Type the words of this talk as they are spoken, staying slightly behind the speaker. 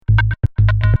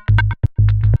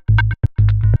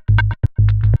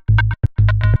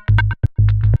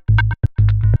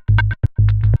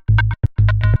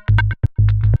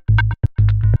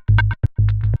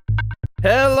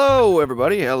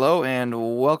everybody. Hello,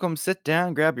 and welcome. Sit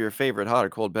down, grab your favorite hot or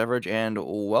cold beverage, and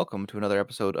welcome to another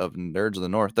episode of Nerds of the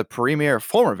North, the premier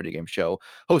former video game show,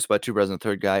 hosted by Two Brothers and a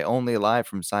Third Guy, only live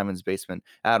from Simon's basement,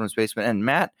 Adam's basement. And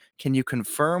Matt, can you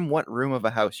confirm what room of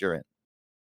a house you're in?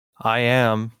 I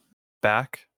am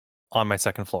back on my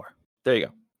second floor. There you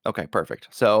go. Okay, perfect.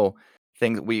 So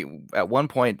at one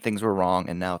point things were wrong,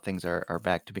 and now things are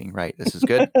back to being right. This is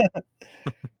good.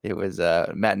 It was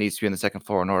Matt needs to be on the second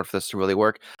floor in order for this to really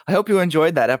work. I hope you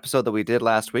enjoyed that episode that we did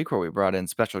last week where we brought in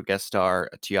special guest star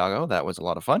Tiago. That was a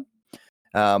lot of fun.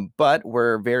 But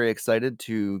we're very excited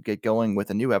to get going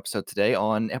with a new episode today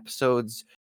on episodes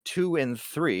 2 and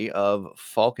 3 of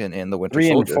Falcon and the Winter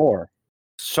Soldier. 3 and 4.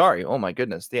 Sorry. Oh my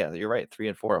goodness. Yeah, you're right. 3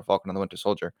 and 4 of Falcon and the Winter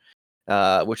Soldier,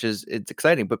 it's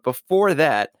exciting. But before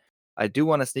that, I do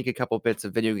want to sneak a couple bits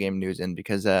of video game news in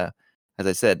because, as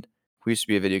I said, we used to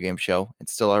be a video game show.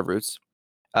 It's still our roots.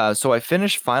 So I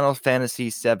finished Final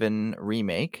Fantasy VII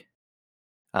Remake.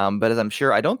 But as I'm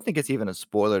sure, I don't think it's even a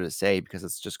spoiler to say because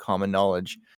it's just common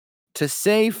knowledge. To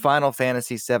say Final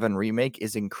Fantasy VII Remake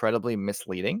is incredibly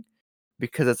misleading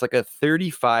because it's like a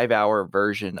 35-hour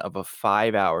version of a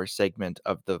 5-hour segment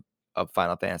of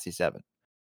Final Fantasy VII.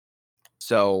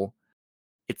 So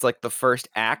it's like the first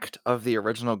act of the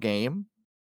original game.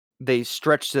 They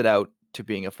stretched it out to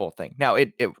being a full thing. Now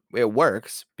it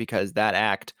works because that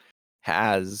act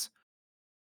has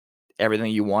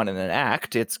everything you want in an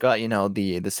act. It's got,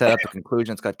 the setup, the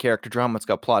conclusion, it's got character drama, it's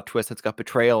got plot twist, it's got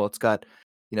betrayal, it's got,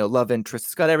 love interest,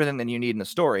 it's got everything that you need in a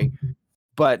story.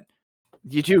 But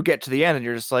you do get to the end and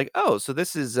you're just like, oh, so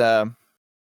this is not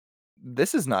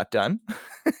done.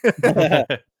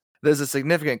 There's a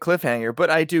significant cliffhanger, but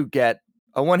I do get,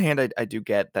 on one hand, I do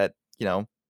get that,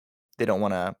 they don't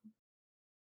want to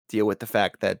deal with the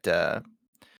fact that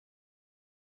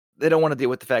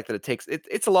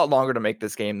it's a lot longer to make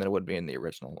this game than it would be in the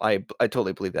original. I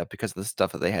totally believe that because of the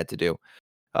stuff that they had to do.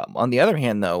 On the other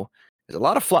hand, though, there's a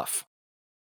lot of fluff,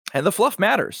 and the fluff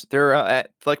matters. They're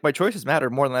like my choices matter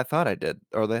more than I thought I did,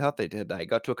 or they thought they did. I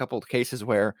got to a couple of cases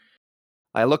where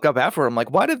I look up afterward. I'm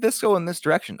like, why did this go in this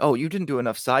direction? Oh, you didn't do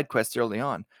enough side quests early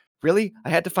on. Really? I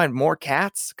had to find more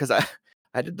cats because I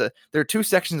did there are 2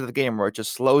 sections of the game where it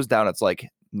just slows down. It's like,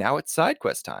 now it's side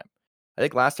quest time. I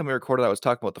think last time we recorded, I was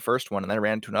talking about the first one, and then I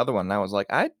ran into another one, and I was like,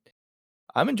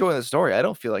 I'm enjoying the story. I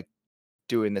don't feel like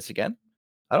doing this again.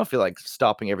 I don't feel like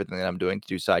stopping everything that I'm doing to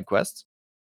do side quests.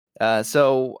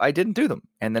 So I didn't do them,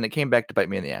 and then it came back to bite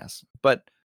me in the ass. But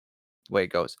the way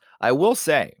it goes. I will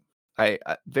say, I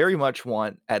very much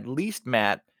want at least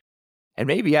Matt and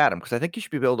maybe Adam, because I think you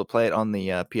should be able to play it on the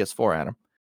PS4, Adam.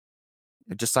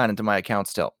 Just sign into my account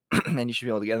still, and you should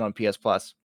be able to get it on PS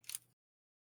Plus.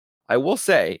 I will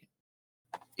say,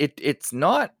 it's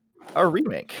not a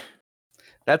remake.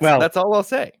 That's all I'll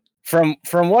say. From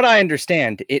what I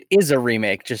understand, it is a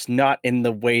remake, just not in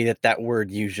the way that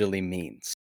word usually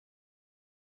means.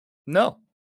 No,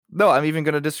 I'm even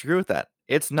going to disagree with that.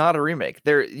 It's not a remake.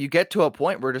 You get to a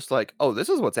point where just like, oh, this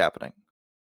is what's happening.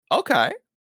 Okay.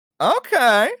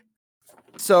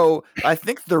 So I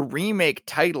think the remake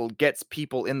title gets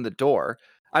people in the door.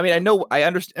 I mean, I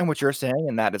understand what you're saying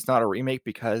in that it's not a remake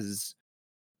because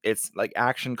it's like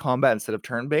action combat instead of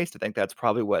turn-based. I think that's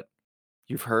probably what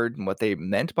you've heard and what they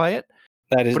meant by it.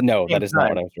 That is not what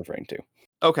I was referring to.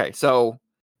 Okay, so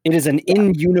it is an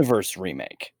in-universe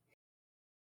remake.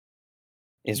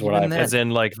 Is what I've as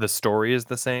in like the story is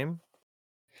the same?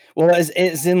 Well,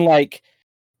 as in like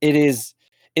it's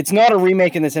not a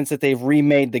remake in the sense that they've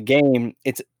remade the game.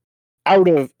 It's out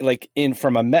of like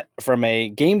from a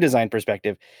game design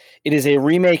perspective, it is a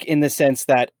remake in the sense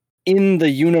that in the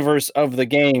universe of the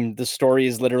game, the story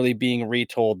is literally being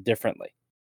retold differently.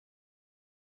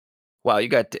 Wow,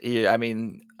 I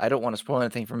mean, I don't want to spoil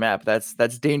anything for Matt, but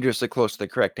that's dangerously close to the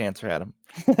correct answer, Adam.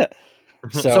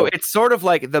 So it's sort of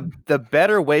like the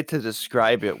better way to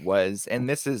describe it was, and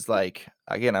this is like,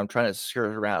 again, I'm trying to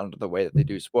skirt around the way that they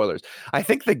do spoilers. I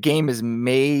think the game is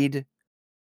made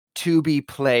to be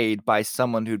played by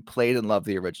someone who'd played and loved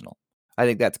the original. I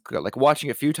think that's good. Like watching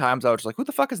a few times, I was just like, who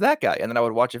the fuck is that guy? And then I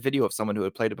would watch a video of someone who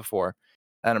had played it before.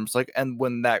 And I'm just like, and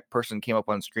when that person came up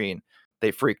on screen,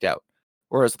 they freaked out.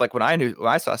 Whereas like when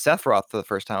I saw Sephiroth for the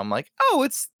first time, I'm like, oh,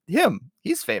 it's him.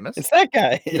 He's famous. It's that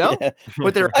guy.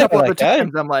 But there are a couple of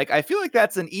times I'm like, I feel like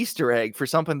that's an Easter egg for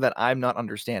something that I'm not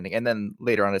understanding. And then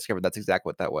later on I discovered that's exactly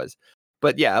what that was.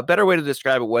 But yeah, a better way to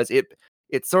describe it was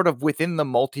it's sort of within the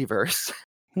multiverse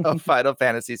of Final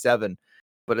Fantasy VII,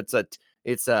 but it's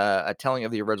a telling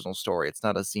of the original story. It's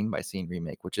not a scene by scene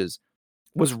remake, which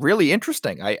was really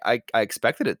interesting. I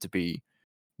expected it to be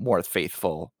more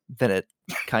faithful than it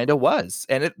kind of was,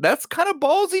 and that's kind of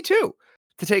ballsy too,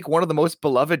 to take one of the most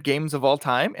beloved games of all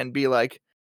time and be like,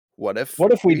 what if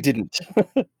we didn't?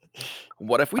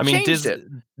 What if we I mean, changed it?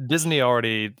 Disney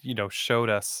already, showed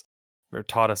us or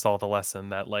taught us all the lesson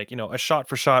that, like, a shot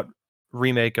for shot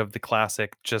remake of the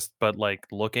classic, but like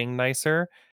looking nicer,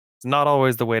 is not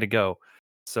always the way to go.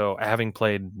 So, having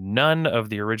played none of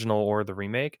the original or the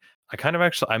remake,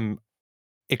 I'm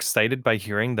excited by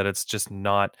hearing that it's just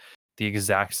not the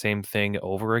exact same thing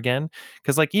over again.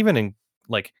 Because, like, even in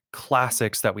like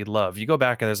classics that we love, you go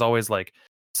back and there's always like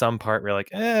some part where you're like,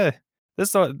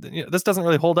 this doesn't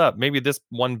really hold up. Maybe this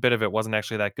one bit of it wasn't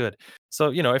actually that good.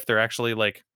 So, if they're actually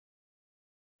like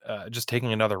just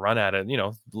taking another run at it,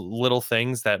 little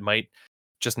things that might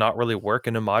just not really work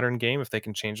in a modern game, if they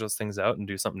can change those things out and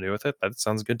do something new with it, that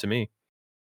sounds good to me.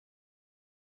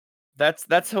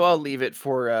 That's how I'll leave it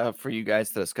for you guys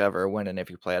to discover when and if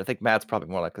you play it. I think Matt's probably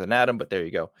more likely than Adam, but there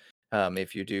you go.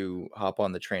 If you do hop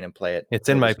on the train and play it, It's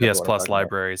in you'll my discover PS what I'm Plus talking about.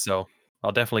 library, so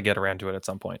I'll definitely get around to it at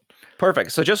some point.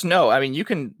 Perfect. So just know, I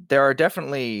mean, there are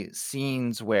definitely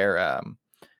scenes where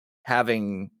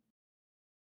having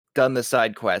done the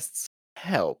side quests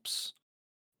helps.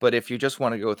 But if you just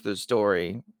want to go through the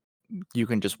story, you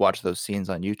can just watch those scenes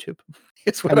on YouTube.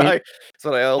 It's what I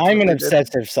ultimately I'm an did.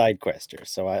 obsessive side quester,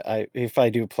 so I if I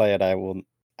do play it, I will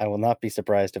not be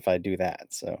surprised if I do that.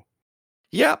 So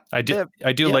Yeah, I do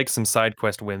yeah. like some side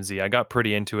quest whimsy. I got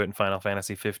pretty into it in Final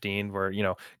Fantasy 15, where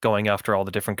going after all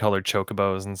the different colored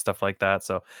chocobos and stuff like that.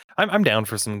 So I'm down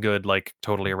for some good, like,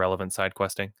 totally irrelevant side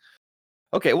questing.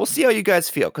 Okay, we'll see how you guys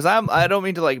feel, because I don't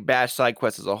mean to like bash side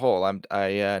quests as a whole.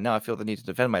 Now I feel the need to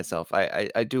defend myself.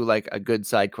 I do like a good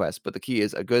side quest, but the key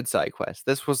is a good side quest.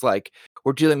 This was like,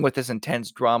 we're dealing with this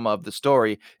intense drama of the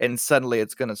story, and suddenly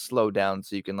it's gonna slow down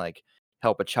so you can like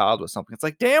help a child with something. It's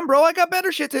like, damn, bro, I got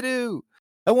better shit to do.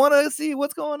 I want to see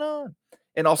what's going on.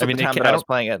 And also, I mean, the time that I was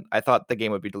playing it, I thought the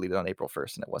game would be deleted on April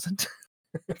 1st, and it wasn't.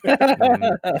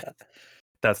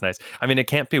 That's nice. I mean, it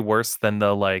can't be worse than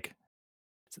the like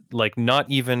not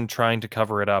even trying to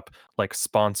cover it up, like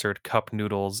sponsored cup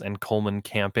noodles and Coleman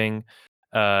camping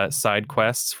side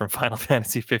quests from Final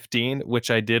Fantasy 15,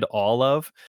 which I did all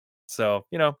of. So,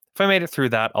 if I made it through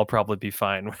that, I'll probably be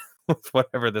fine with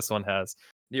whatever this one has.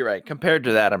 You're right. Compared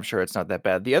to that, I'm sure it's not that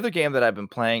bad. The other game that I've been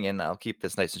playing, and I'll keep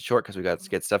this nice and short because we got to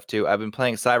get stuff too. I've been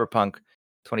playing Cyberpunk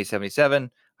 2077.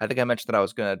 I think I mentioned that I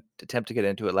was going to attempt to get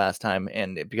into it last time,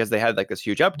 and because they had like this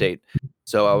huge update,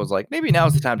 so I was like, maybe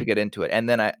now's the time to get into it. And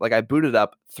then I booted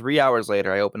up. 3 hours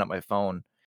later, I opened up my phone,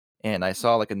 and I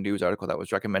saw like a news article that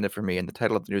was recommended for me, and the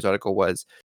title of the news article was,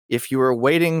 "If you were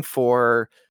waiting for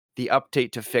the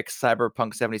update to fix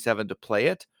Cyberpunk 77 to play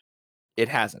it, it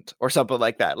hasn't," or something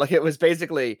like that. Like, it was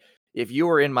basically, if you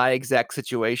were in my exact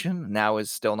situation, now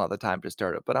is still not the time to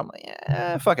start it. But I'm like,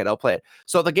 yeah, fuck it, I'll play it.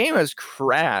 So the game has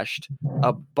crashed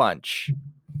a bunch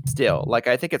still. Like,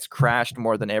 I think it's crashed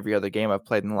more than every other game I've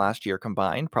played in the last year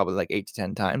combined, probably like 8 to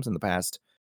 10 times in the past.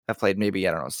 I've played maybe,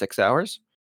 I don't know, 6 hours,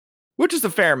 which is a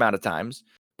fair amount of times.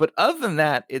 But other than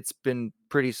that, it's been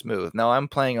pretty smooth. Now I'm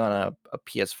playing on a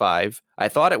PS5. I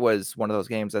thought it was one of those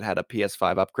games that had a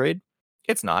PS5 upgrade.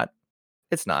 It's not.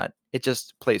 It's not. It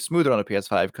just plays smoother on a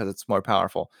PS5 because it's more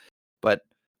powerful. But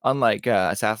unlike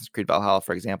Assassin's Creed Valhalla,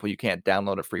 for example, you can't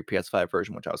download a free PS5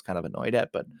 version, which I was kind of annoyed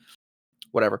at, but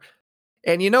whatever.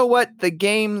 And you know what? The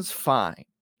game's fine.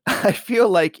 I feel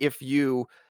like if your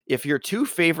two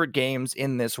favorite games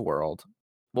in this world,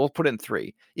 we'll put in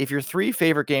three. If your three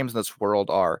favorite games in this world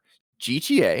are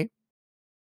GTA,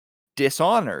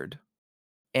 Dishonored,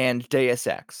 and Deus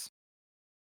Ex,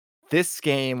 this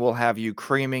game will have you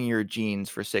creaming your jeans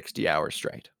for 60 hours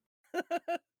straight.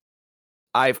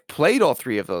 I've played all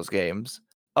three of those games.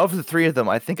 Of the three of them,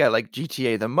 I think I like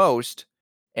GTA the most.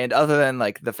 And other than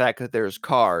like the fact that there's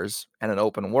cars and an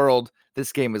open world,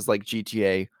 this game is like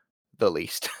GTA the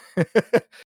least.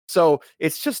 So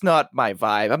it's just not my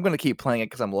vibe. I'm going to keep playing it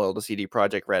because I'm loyal to CD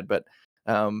Projekt Red, but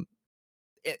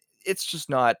it's just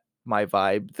not my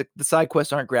vibe. The side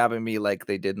quests aren't grabbing me like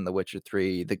they did in The Witcher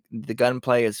 3. The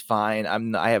gunplay is fine.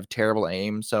 I have terrible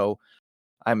aim, so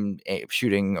I'm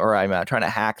shooting, or I'm trying to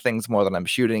hack things more than I'm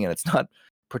shooting, and it's not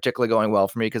particularly going well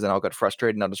for me because then I'll get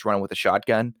frustrated and I'll just run with a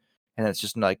shotgun, and it's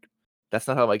just like, that's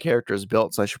not how my character is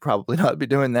built, so I should probably not be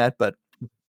doing that. But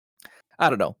I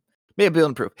don't know. Maybe it'll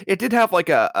improve. It did have like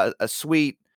a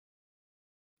sweet.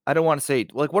 I don't want to say,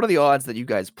 like, what are the odds that you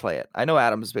guys play it? I know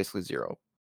Adam is basically 0.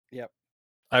 Yep.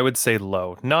 I would say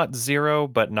low, not 0,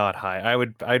 but not high.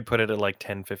 I'd put it at like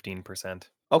 10-15%.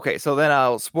 Okay, so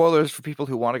then spoilers for people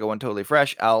who want to go in totally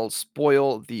fresh. I'll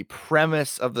spoil the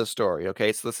premise of the story.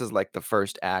 Okay, so this is like the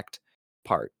first act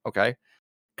part. Okay,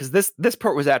 because this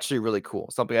part was actually really cool,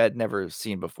 something I had never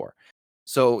seen before.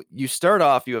 So you start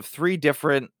off, you have 3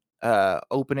 different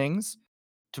openings.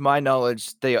 To my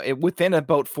knowledge, within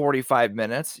about 45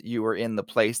 minutes, you were in the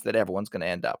place that everyone's going to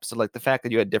end up. So like the fact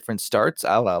that you had different starts,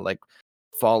 a la like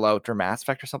Fallout or Mass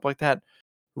Effect or something like that,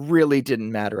 really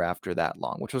didn't matter after that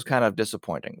long, which was kind of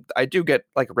disappointing. I do get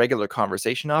like regular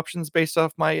conversation options based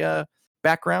off my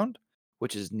background,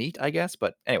 which is neat, I guess.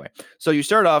 But anyway, so you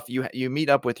start off, you meet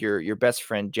up with your best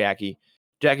friend Jackie.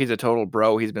 Jackie's a total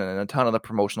bro. He's been in a ton of the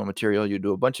promotional material. You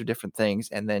do a bunch of different things,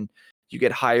 and then you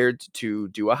get hired to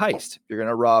do a heist. You're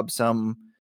gonna rob some,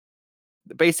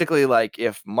 basically like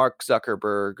if Mark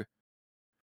Zuckerberg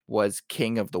was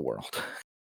king of the world.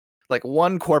 Like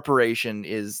one corporation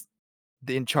is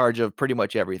in charge of pretty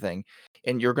much everything,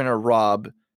 and you're gonna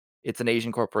rob. It's an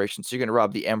Asian corporation, so you're gonna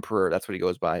rob the emperor. That's what he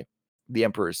goes by, the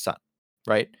emperor's son,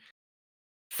 right?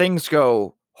 Things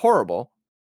go horrible,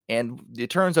 and it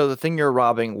turns out the thing you're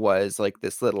robbing was like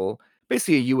this little,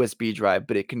 basically a USB drive,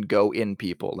 but it can go in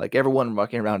people. Like everyone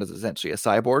walking around is essentially a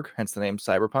cyborg, hence the name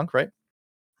Cyberpunk, right?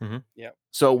 Yep.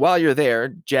 So while you're there,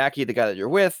 Jackie, the guy that you're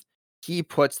with, he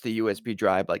puts the USB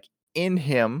drive like in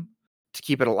him to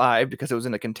keep it alive because it was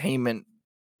in a containment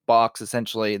box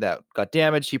essentially that got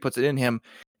damaged. He puts it in him,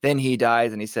 then he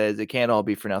dies, and he says it can't all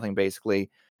be for nothing. Basically,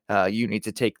 you need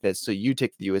to take this. So you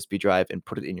take the USB drive and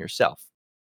put it in yourself.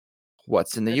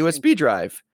 What's in the USB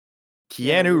drive?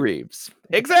 Keanu Reeves.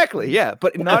 Exactly, yeah,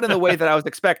 but not in the way that I was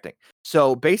expecting.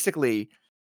 So basically,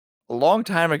 a long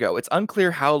time ago, it's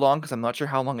unclear how long, because I'm not sure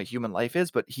how long a human life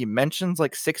is, but he mentions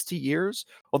like 60 years.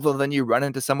 Although then you run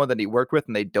into someone that he worked with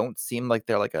and they don't seem like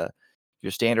they're like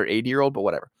your standard 80-year-old, but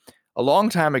whatever. A long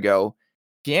time ago,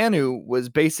 Keanu was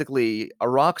basically a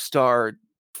rock star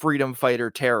freedom fighter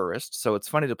terrorist. So it's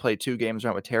funny to play 2 games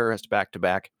around with terrorist back to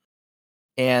back.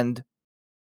 And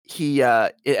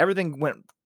everything went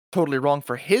totally wrong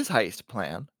for his heist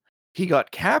plan. He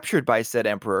got captured by said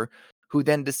emperor, who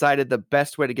then decided the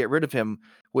best way to get rid of him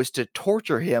was to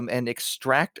torture him and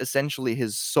extract essentially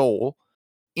his soul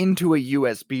into a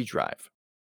USB drive.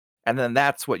 And then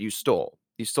that's what you stole.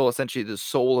 You stole essentially the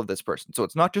soul of this person. So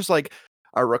it's not just like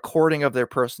a recording of their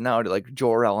personality like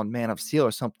Jor-El and Man of Steel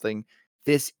or something.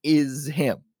 This is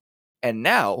him. And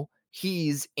now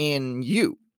he's in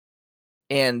you.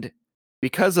 And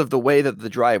because of the way that the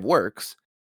drive works,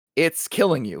 it's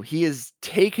killing you. He is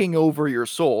taking over your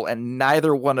soul, and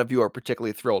neither one of you are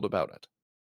particularly thrilled about it.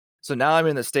 So now I'm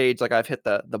in the stage, like I've hit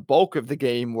the bulk of the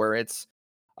game where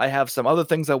I have some other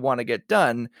things I want to get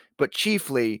done, but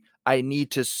chiefly I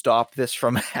need to stop this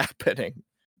from happening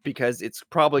because it's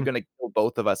probably going to kill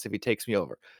both of us if he takes me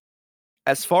over.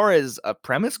 As far as a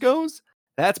premise goes,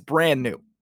 that's brand new.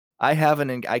 I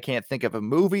can't think of a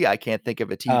movie. I can't think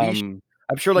of a TV show.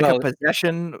 I'm sure like a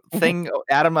possession thing.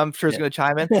 Adam, I'm sure is going to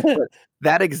chime in. But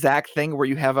that exact thing where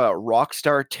you have a rock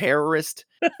star terrorist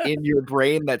in your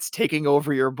brain that's taking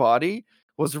over your body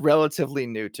was relatively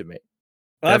new to me.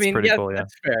 Well, that's pretty cool,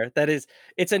 that's fair.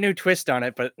 It's a new twist on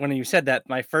it. But when you said that,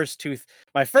 my first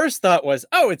thought was,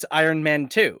 oh, it's Iron Man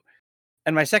 2.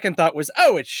 And my second thought was,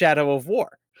 oh, it's Shadow of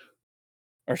War.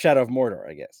 Or Shadow of Mordor,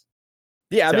 I guess.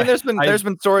 Yeah, I mean, there's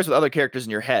been stories with other characters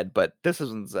in your head, but this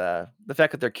one's the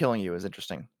fact that they're killing you is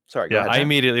interesting. Sorry, go ahead. I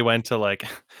immediately went to like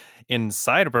in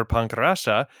Cyberpunk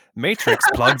Russia, Matrix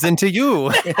plugs into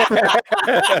you.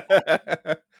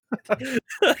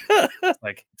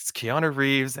 Like it's Keanu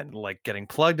Reeves and like getting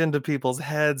plugged into people's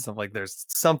heads. I'm like, there's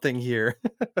something here.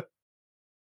 But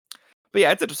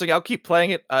yeah, it's interesting. I'll keep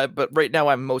playing it, but right now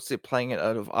I'm mostly playing it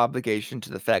out of obligation to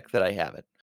the fact that I have it.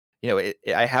 You know,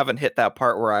 I haven't hit that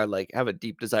part where I like have a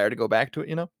deep desire to go back to it,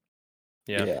 you know?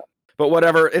 Yeah. But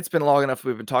whatever, it's been long enough.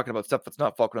 We've been talking about stuff that's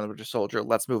not Falcon and the Winter Soldier.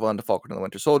 Let's move on to Falcon and the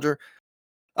Winter Soldier.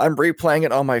 I'm replaying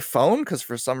it on my phone because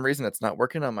for some reason it's not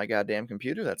working on my goddamn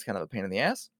computer. That's kind of a pain in the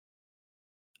ass.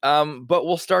 But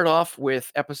we'll start off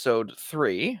with episode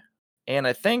 3. And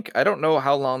I don't know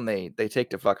how long they take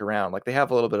to fuck around. Like they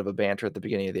have a little bit of a banter at the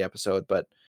beginning of the episode, but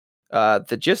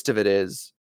the gist of it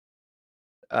is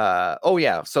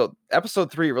so episode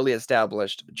 3 really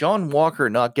established John Walker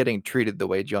not getting treated the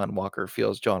way John Walker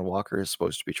feels John Walker is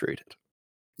supposed to be treated.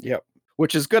 Yep.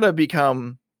 Which is gonna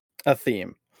become a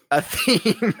theme.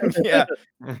 Yeah.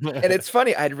 And it's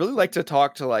funny, I'd really like to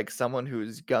talk to like someone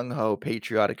who's gung-ho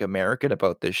patriotic American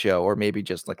about this show, or maybe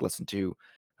just like listen to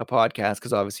a podcast,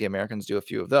 because obviously Americans do a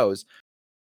few of those.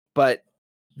 But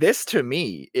this, to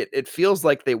me, it feels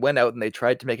like they went out and they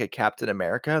tried to make a Captain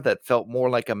America that felt more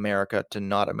like America to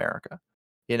not America,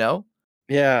 you know?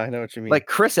 Yeah, I know what you mean. Like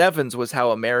Chris Evans was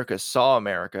how America saw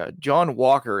America. John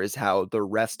Walker is how the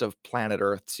rest of planet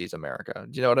Earth sees America.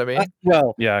 Do you know what I mean?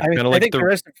 I think the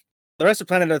rest of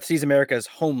planet Earth sees America as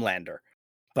Homelander,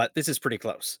 but this is pretty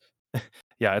close.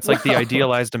 Yeah, it's like the Well,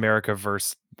 idealized America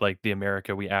versus like the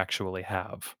America we actually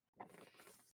have.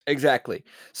 exactly.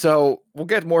 So we'll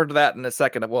get more to that in a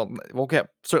second. Well,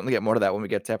 certainly get more to that when we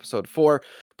get to episode 4.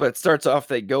 But it starts off,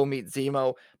 they go meet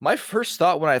Zemo. My first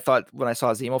thought when I saw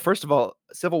Zemo, first of all,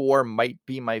 Civil War might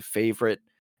be my favorite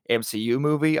MCU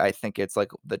movie. I think it's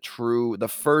like the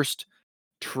first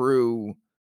true,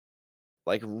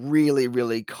 like really,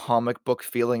 really comic book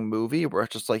feeling movie where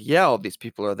it's just like, yeah, all these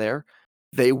people are there.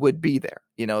 They would be there.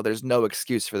 There's no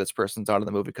excuse for this person's out of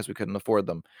the movie because we couldn't afford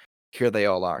them. Here they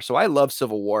all are. So I love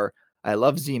Civil War. I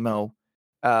love Zemo.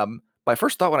 My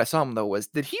first thought when I saw him though was,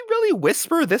 did he really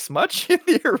whisper this much in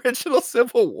the original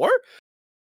Civil War?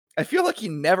 I feel like he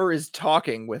never is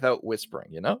talking without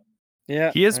whispering,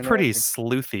 Yeah, He is I know. pretty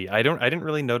sleuthy. I didn't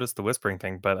really notice the whispering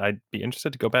thing, but I'd be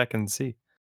interested to go back and see.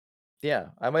 Yeah,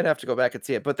 I might have to go back and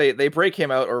see it. But they break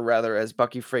him out, or rather, as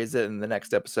Bucky phrased it in the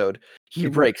next episode, he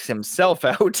breaks himself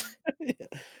out.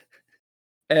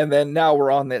 And then now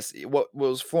we're on this, what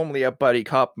was formerly a buddy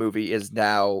cop movie is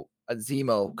now a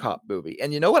Zemo cop movie.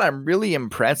 And you know what? I'm really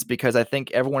impressed because I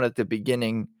think everyone at the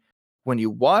beginning, when you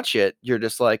watch it, you're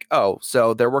just like, oh,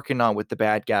 so they're working on with the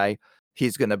bad guy.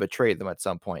 He's going to betray them at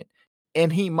some point.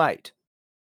 And he might.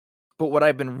 But what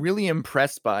I've been really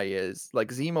impressed by is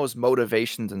like Zemo's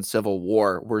motivations in Civil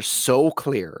War were so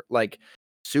clear. Like,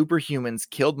 superhumans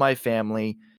killed my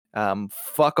family.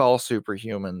 Fuck all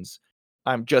superhumans.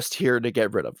 I'm just here to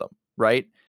get rid of them, right?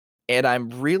 And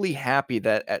I'm really happy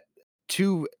that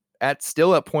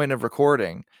still at point of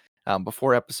recording,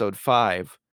 before episode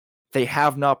 5, they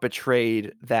have not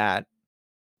betrayed that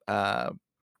that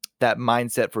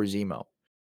mindset for Zemo.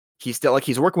 He's still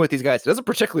he's working with these guys. He doesn't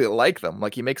particularly like them.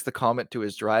 Like, he makes the comment to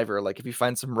his driver, like, if you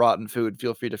find some rotten food,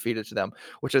 feel free to feed it to them,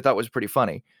 which I thought was pretty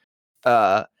funny.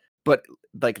 But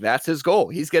like, that's his goal.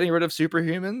 He's getting rid of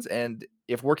superhumans, and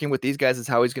if working with these guys is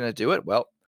how he's going to do it, well,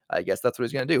 I guess that's what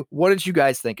he's going to do. What did you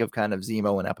guys think of kind of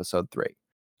Zemo in episode 3?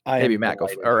 Maybe Matt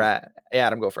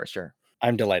Adam go first. Sure.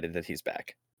 I'm delighted that he's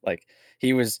back. Like,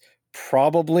 he wasn't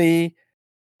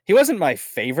my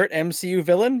favorite MCU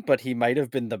villain, but he might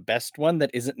have been the best one that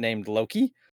isn't named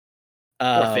Loki. Or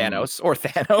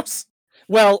Thanos.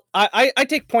 Well, I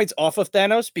take points off of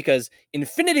Thanos because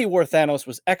Infinity War Thanos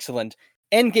was excellent.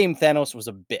 Endgame Thanos was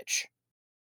a bitch.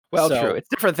 Well, true. It's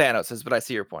different Thanoses, but I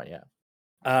see your point.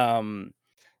 Yeah.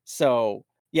 So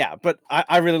yeah, but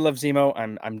I really love Zemo.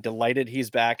 I'm delighted he's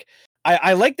back.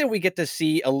 I like that we get to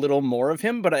see a little more of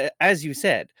him, but as you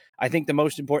said, I think the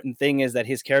most important thing is that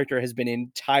his character has been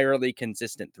entirely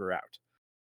consistent throughout.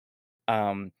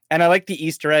 And I like the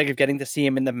Easter egg of getting to see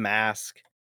him in the mask.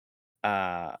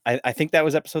 I think that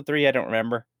was episode 3. I don't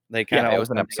remember. It was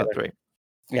in episode 3.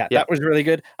 Yeah, that was really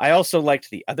good. I also liked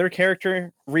the other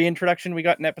character reintroduction we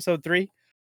got in episode 3,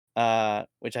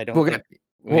 which I don't. We'll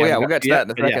get to that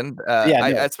in a second.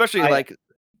 Especially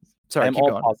sorry, keep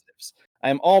going. Positives. I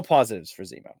am all positives for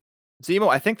Zemo. Zemo,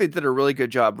 I think they did a really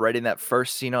good job writing that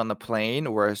first scene on the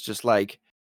plane, where it's just like,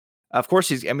 of course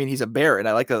he's a bear, and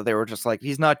I like that they were just like,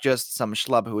 he's not just some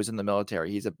schlub who was in the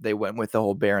military. They went with the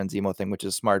whole bear and Zemo thing, which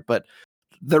is smart. But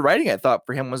the writing, I thought,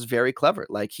 for him was very clever.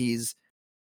 Like, he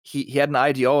had an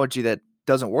ideology that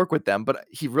doesn't work with them, but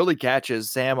he really catches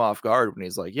Sam off guard when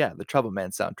he's like, yeah, the Trouble Man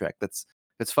soundtrack, that's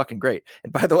fucking great.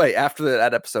 And by the way, after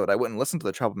that episode, I went and listened to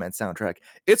the Trouble Man soundtrack.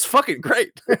 It's fucking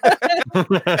great. Right.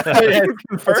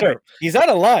 He's out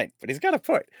of line, but he's got a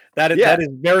point. That is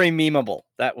very memeable.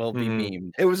 That will be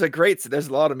memed. It was there's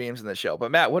a lot of memes in the show.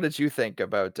 But Matt, what did you think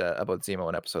about Zemo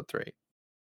in episode 3?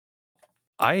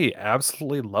 I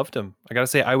absolutely loved him. I gotta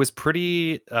say, I was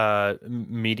pretty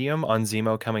medium on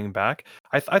Zemo coming back.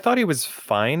 I thought he was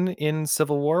fine in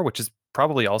Civil War, which is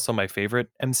probably also my favorite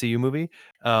MCU movie.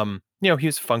 He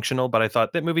was functional, but I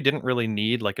thought that movie didn't really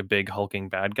need like a big hulking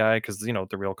bad guy because the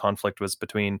real conflict was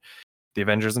between the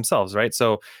Avengers themselves, right?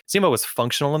 So Zemo was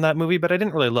functional in that movie, but I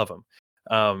didn't really love him.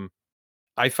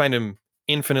 I find him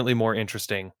infinitely more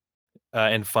interesting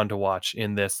and fun to watch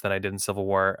in this than I did in Civil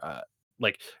War.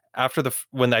 Like, after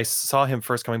when I saw him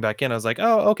first coming back in, I was like,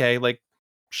 oh, okay, like,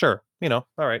 sure, all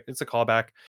right, it's a callback,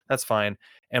 that's fine.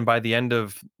 And by the end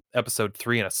of episode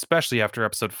 3, and especially after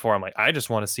episode 4, I'm like, I just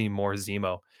want to see more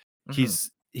Zemo. Mm-hmm.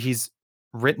 He's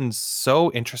written so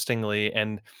interestingly,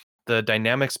 and the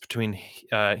dynamics between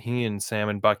he and Sam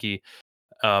and Bucky,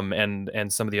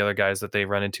 and some of the other guys that they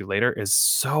run into later is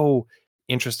so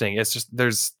interesting. It's just,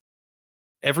 there's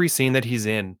every scene that he's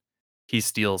in, he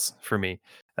steals for me.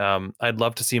 I'd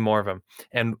love to see more of him.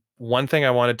 And one thing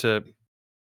I wanted to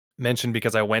mention,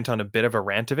 because I went on a bit of a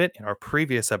rant of it in our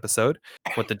previous episode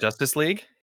with the Justice League,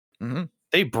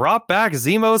 they brought back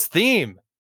Zemo's theme.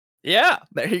 Yeah,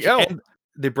 there you go. And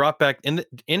they brought back in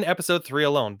episode 3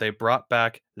 alone, they brought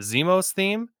back Zemo's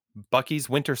theme, Bucky's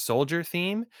Winter Soldier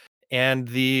theme, and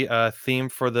the theme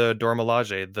for the Dora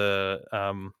Milaje, the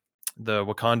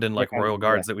Wakandan like royal Wakandan,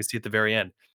 guards that we see at the very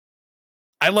end.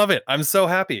 I love it. I'm so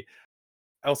happy.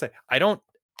 I will say I don't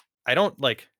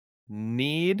like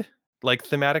need like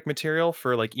thematic material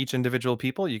for like each individual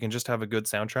people. You can just have a good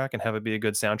soundtrack and have it be a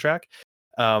good soundtrack.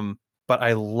 But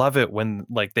I love it when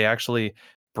like they actually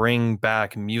bring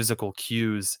back musical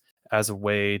cues as a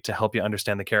way to help you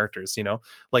understand the characters, you know?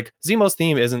 Like Zemo's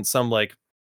theme isn't some like,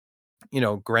 you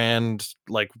know, grand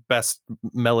like best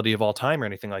melody of all time or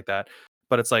anything like that,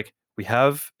 but it's like we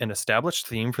have an established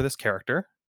theme for this character.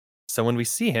 So when we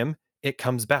see him, it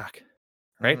comes back,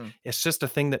 right? Mhm. It's just a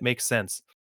thing that makes sense.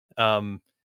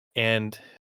 And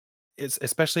it's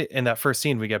especially in that first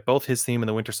scene, we get both his theme and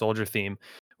the Winter Soldier theme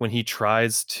when he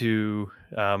tries to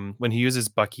when he uses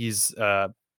Bucky's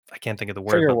I can't think of the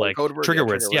word, Trigger but word. like Code word, trigger yeah,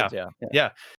 words. trigger Yeah. words, yeah. Yeah.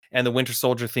 And the Winter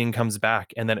Soldier thing comes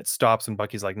back and then it stops and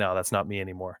Bucky's like, no, that's not me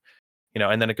anymore. You know,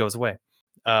 and then it goes away.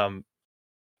 It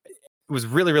was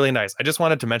really, really nice. I just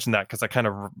wanted to mention that because I kind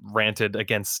of ranted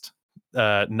against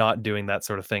not doing that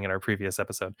sort of thing in our previous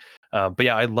episode. But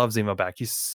yeah, I love Zemo back.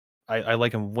 I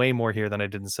like him way more here than I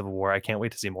did in Civil War. I can't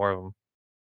wait to see more of him.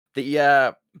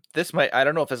 This might, I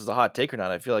don't know if this is a hot take or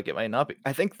not. I feel like it might not be.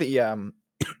 I think the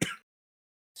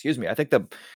excuse me, I think the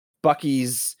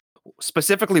Bucky's,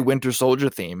 specifically Winter Soldier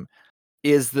theme,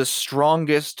 is the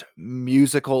strongest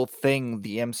musical thing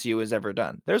the MCU has ever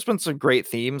done. There's been some great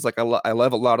themes. Like I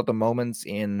love a lot of the moments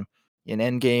in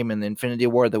Endgame and Infinity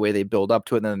War, the way they build up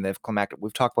to it, and then they've climactic.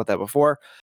 We've talked about that before.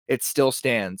 It still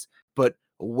stands. But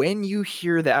when you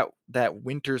hear that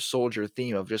Winter Soldier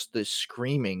theme of just the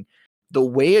screaming, the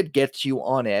way it gets you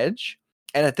on edge,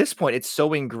 and at this point, it's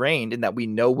so ingrained in that we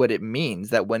know what it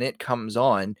means that when it comes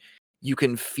on, you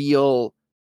can feel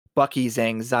Bucky's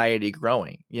anxiety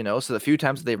growing, you know? So the few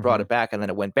times that they brought Mhm. it back and then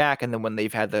it went back, and then when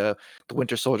they've had the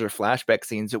Winter Soldier flashback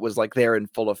scenes, it was like they're in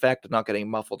full effect, not getting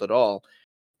muffled at all.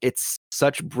 It's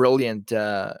such brilliant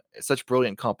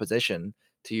composition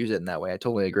to use it in that way. I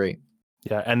totally agree.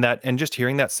 Yeah, and just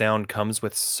hearing that sound comes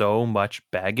with so much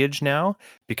baggage now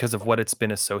because of what it's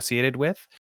been associated with.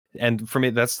 And for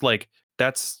me,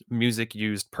 that's music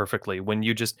used perfectly when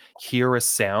you just hear a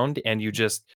sound and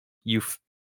you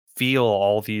feel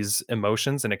all these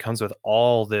emotions and it comes with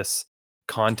all this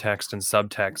context and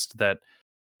subtext that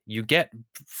you get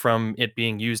from it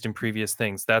being used in previous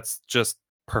things. That's just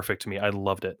perfect to me. I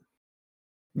loved it.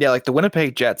 Yeah, like the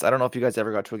Winnipeg Jets. I don't know if you guys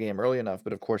ever got to a game early enough,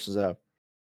 but of course, as a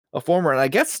former and I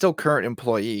guess still current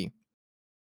employee,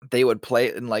 they would play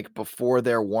it in like before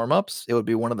their warm-ups. It would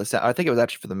be one of the I think it was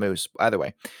actually for the Moose. Either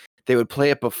way, they would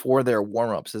play it before their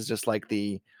warm-ups. It's just like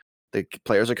the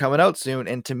players are coming out soon.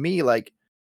 And to me, like,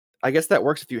 I guess that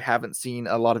works if you haven't seen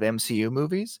a lot of MCU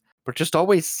movies, but just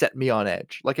always set me on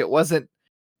edge. Like it wasn't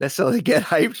necessarily get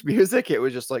hyped music. It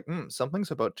was just like, something's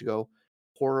about to go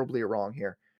horribly wrong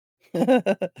here.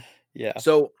 Yeah.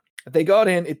 So they got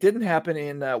in. It didn't happen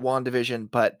in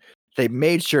WandaVision, but they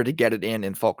made sure to get it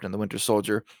in Falcon and the Winter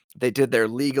Soldier. They did their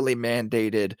legally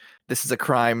mandated, this is a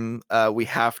crime. We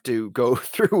have to go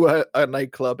through a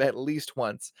nightclub at least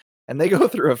once. And they go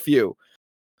through a few.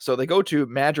 So they go to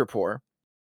Madripoor,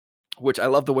 which I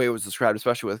love the way it was described,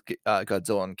 especially with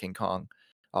Godzilla and King Kong.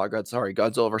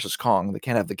 Godzilla versus Kong. They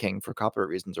can't have the king for copyright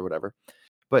reasons or whatever.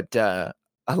 But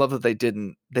I love that they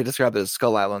described it as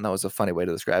Skull Island. That was a funny way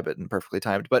to describe it and perfectly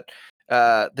timed. But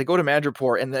they go to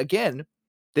Madripoor, and again,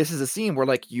 this is a scene where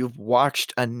like you've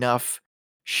watched enough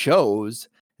shows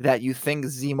that you think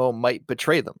Zemo might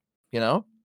betray them, you know?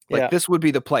 Like Yeah. this would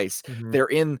be the place. Mhm. They're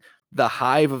in the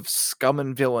hive of scum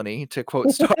and villainy, to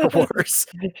quote Star Wars,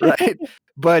 right?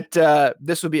 But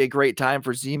this would be a great time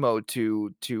for Zemo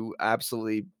to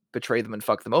absolutely betray them and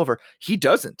fuck them over. He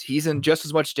doesn't. He's in just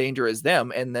as much danger as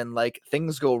them, and then like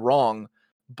things go wrong,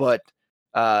 but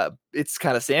it's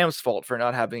kind of Sam's fault for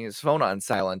not having his phone on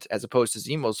silent as opposed to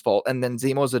Zemo's fault, and then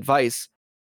Zemo's advice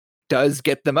does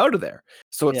get them out of there.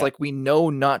 So it's Yeah. like we know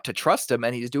not to trust him,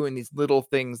 and he's doing these little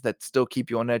things that still keep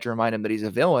you on edge and remind him that he's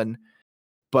a villain,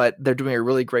 but they're doing a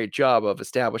really great job of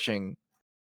establishing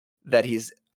that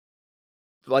he's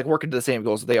like working to the same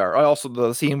goals that they are. Also,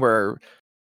 the scene where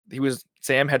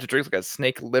Sam had to drink like a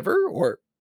snake liver or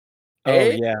Oh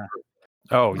yeah.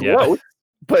 Oh yeah. gross,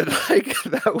 but like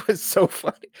that was so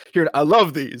funny. I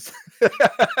love these.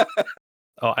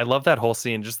 Oh, I love that whole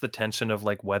scene, just the tension of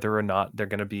like whether or not they're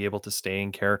going to be able to stay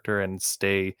in character and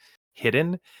stay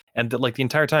hidden. And like the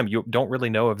entire time, you don't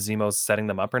really know if Zemo's setting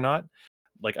them up or not.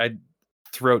 Like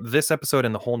throughout this episode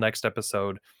and the whole next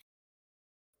episode,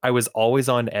 I was always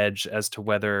on edge as to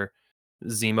whether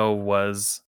Zemo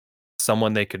was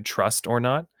someone they could trust or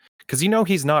not. Because you know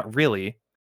he's not really,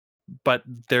 but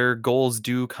their goals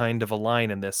do kind of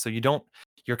align in this. So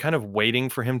you're kind of waiting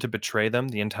for him to betray them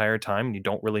the entire time, and you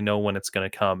don't really know when it's going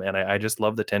to come. And I just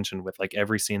love the tension with like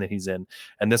every scene that he's in.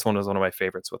 And this one was one of my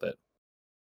favorites with it.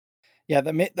 Yeah,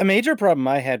 the major problem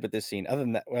I had with this scene, other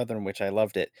than which I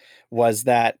loved it, was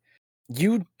that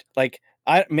you like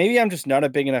maybe I'm just not a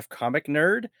big enough comic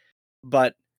nerd,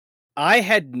 but I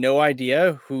had no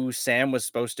idea who Sam was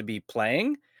supposed to be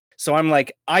playing. So I'm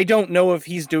like, I don't know if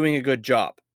he's doing a good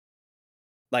job.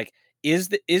 Like, is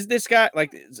this guy,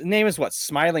 like, his name is what,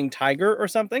 Smiling Tiger or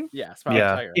something? Yeah, Smiling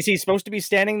Yeah. Tiger. Is he supposed to be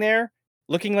standing there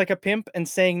looking like a pimp and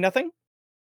saying nothing?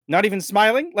 Not even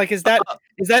smiling? Like, is that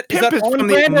Pimp is on from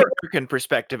the brand or- American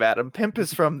perspective, Adam. Pimp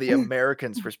is from the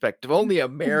American's perspective. Only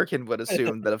American would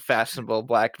assume that a fashionable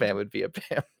black man would be a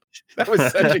pimp. That was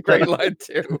such a great line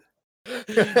too.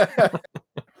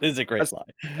 This is a great line.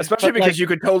 Especially But, because like- you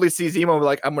could totally see Zemo be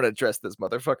like, I'm gonna dress this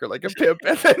motherfucker like a pimp,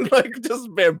 and then like just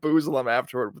bamboozle him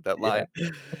afterward with that line.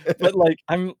 But like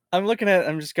I'm looking at it,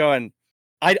 I'm just going,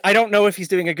 I don't know if he's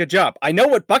doing a good job. I know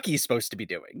what Bucky's supposed to be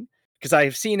doing because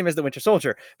I've seen him as the Winter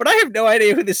Soldier, but I have no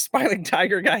idea who this Smiling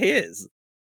Tiger guy is.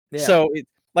 Yeah. So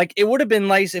it would have been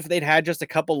nice if they'd had just a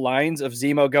couple lines of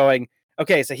Zemo going,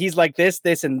 okay, so he's like this,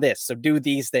 and this, so do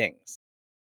these things.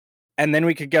 And then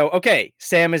we could go, okay,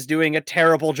 Sam is doing a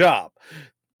terrible job.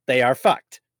 They are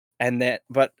fucked. And that,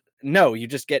 but no, you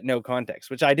just get no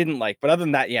context, which I didn't like. But other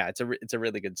than that, yeah, it's a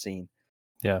really good scene.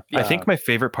 Yeah. I think my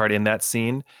favorite part in that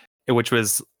scene, which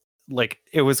was like,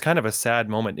 it was kind of a sad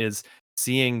moment, is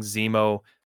seeing Zemo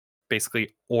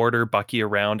basically order Bucky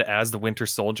around as the Winter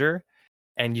Soldier.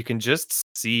 And you can just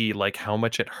see like how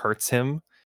much it hurts him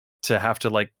to have to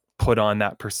like put on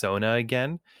that persona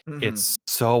again. Mhm. It's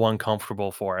so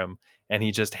uncomfortable for him and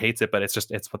he just hates it, but it's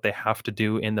what they have to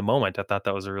do in the moment. I thought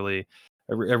that was a really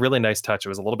nice touch. It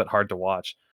was a little bit hard to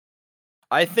watch.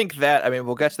 I think that, I mean,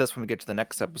 we'll get to this when we get to the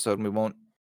next episode, and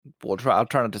I'll try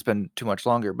not to spend too much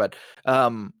longer, but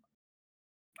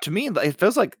to me, it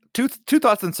feels like two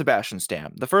thoughts on Sebastian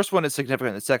Stan. The first one is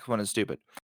significant, the second one is stupid.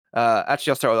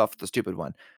 Actually, I'll start off with the stupid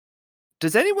one.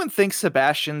 Does anyone think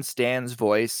Sebastian Stan's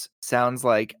voice sounds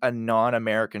like a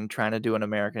non-American trying to do an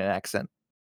American accent?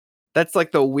 That's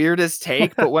like the weirdest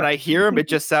take, but when I hear him, it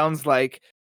just sounds like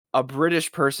a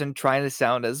British person trying to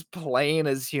sound as plain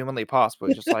as humanly possible.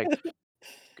 It's just like,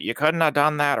 you couldn't have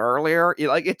done that earlier.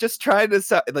 Like, it just trying to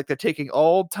sound like they're taking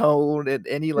all tone and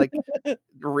any like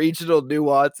regional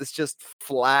nuance. It's just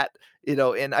flat,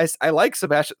 and I like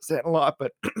Sebastian Stan a lot,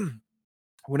 but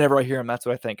whenever I hear him, that's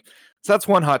what I think. So that's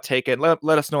one hot take. And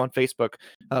let us know on Facebook,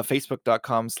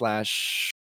 facebook.com/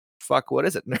 fuck, what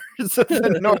is it? Nerds of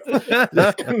the North,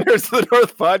 Nerds of the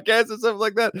North podcast or something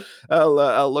like that.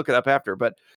 I'll look it up after.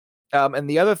 But and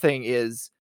the other thing is,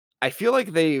 I feel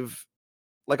like they've,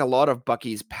 like, a lot of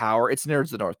Bucky's power. It's Nerds of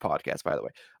the North podcast, by the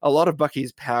way. A lot of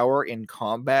Bucky's power in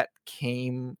combat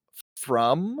came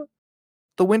from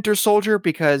the Winter Soldier,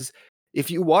 because if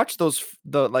you watch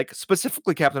like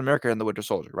specifically Captain America and the Winter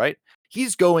Soldier, right?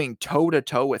 He's going toe to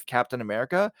toe with Captain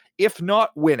America, if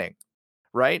not winning,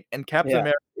 right? And Captain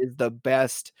America is the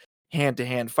best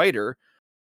hand-to-hand fighter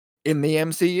in the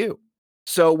MCU.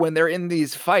 So when they're in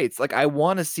these fights, like, I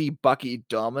want to see Bucky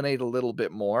dominate a little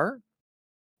bit more.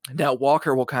 Now,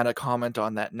 Walker will kind of comment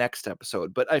on that next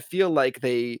episode, but I feel like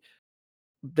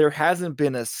there hasn't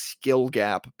been a skill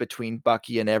gap between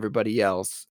Bucky and everybody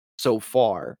else so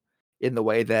far in the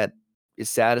way that is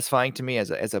satisfying to me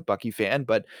as a Bucky fan.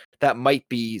 But that might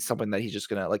be something that he's just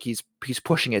gonna, like, he's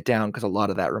pushing it down, because a lot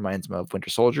of that reminds me of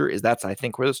Winter Soldier. That's I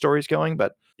think where the story's going.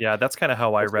 But Yeah, that's kind of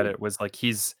how I We'll read see. it, was like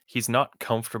he's not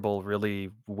comfortable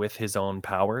really with his own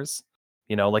powers.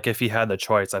 Like if he had the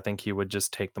choice, I think he would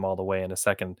just take them all the way in a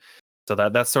second. So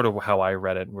that's sort of how I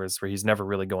read it, where he's never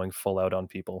really going full out on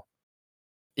people.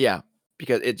 yeah,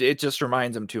 because it just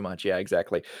reminds him too much. Yeah,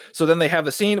 exactly. So then they have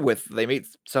the scene they meet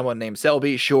someone named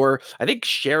Selby. Sure, I think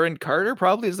Sharon Carter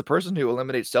probably is the person who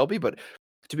eliminates Selby, but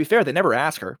to be fair, they never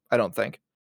ask her, I don't think.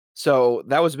 So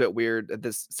that was a bit weird.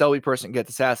 This Selby person gets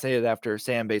assassinated after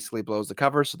Sam basically blows the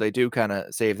cover, so they do kind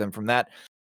of save them from that.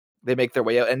 They make their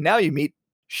way out, and now you meet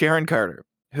Sharon Carter,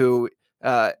 who,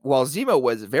 while Zemo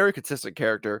was a very consistent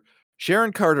character,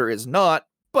 Sharon Carter is not.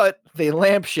 But they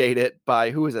lampshade it by,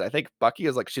 who is it? I think Bucky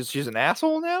is like, she's an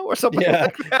asshole now or something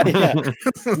like that.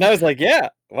 Yeah. And I was like, yeah,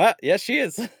 what? Yeah, she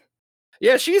is.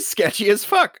 Yeah, she's sketchy as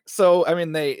fuck. So I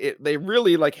mean, they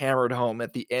really like hammered home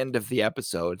at the end of the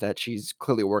episode that she's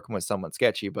clearly working with someone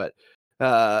sketchy. But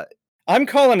I'm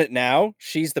calling it now.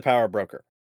 She's the power broker.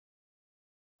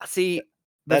 see,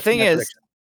 the That's thing my is, prediction.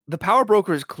 the power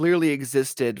brokers clearly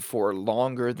existed for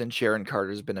longer than Sharon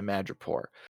Carter's been in Madripoor.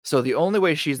 So the only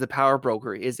way she's the power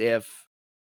broker is if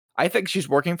I think she's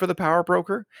working for the power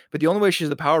broker, but the only way she's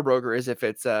the power broker is if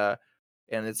it's and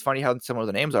it's funny how similar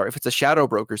the names are. If it's a shadow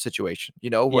broker situation,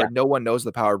 where no one knows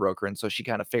the power broker, and so she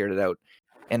kind of figured it out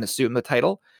and assumed the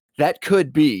title. That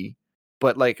could be,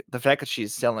 but like the fact that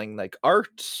she's selling like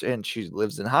art and she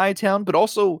lives in Hightown, but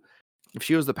also if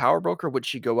she was the power broker, would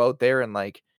she go out there and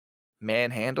like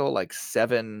manhandle like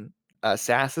 7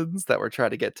 assassins that were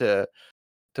trying to get to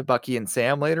Bucky and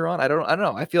Sam later on? I don't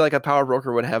know. I feel like a power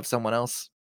broker would have someone else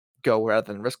go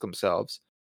rather than risk themselves.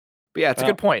 But yeah, it's a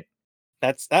good point.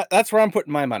 That's where I'm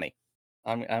putting my money.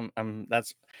 I'm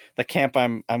that's the camp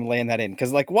I'm laying that in,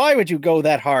 because like, why would you go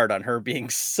that hard on her being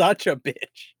such a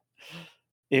bitch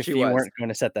if you weren't going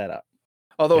to set that up?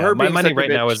 Although my money right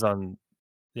now is on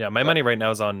money right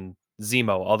now is on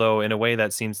Zemo, although in a way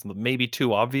that seems maybe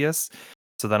too obvious.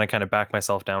 So then I kind of back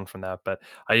myself down from that. But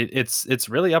it's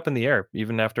really up in the air,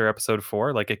 even after episode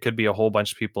 4. Like it could be a whole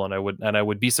bunch of people, and I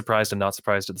would be surprised and not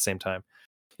surprised at the same time.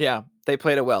 Yeah, they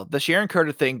played it well. The Sharon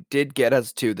Carter thing did get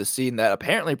us to the scene that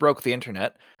apparently broke the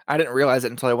internet. I didn't realize it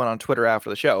until I went on Twitter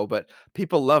after the show, but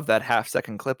people love that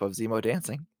half-second clip of Zemo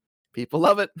dancing. People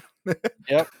love it.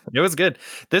 Yep. It was good.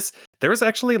 There was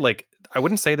actually like, I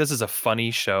wouldn't say this is a funny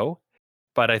show,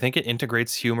 but I think it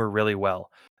integrates humor really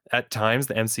well. At times,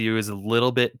 the MCU is a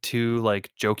little bit too like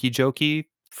jokey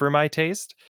for my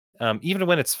taste. Even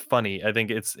when it's funny, I think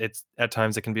it's at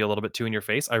times it can be a little bit too in your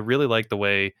face. I really like the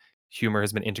way humor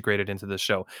has been integrated into the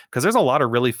show, because there's a lot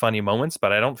of really funny moments,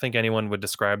 but I don't think anyone would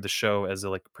describe the show as a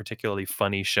like particularly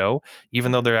funny show,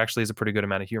 even though there actually is a pretty good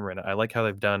amount of humor in it. I like how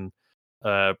they've done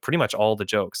pretty much all the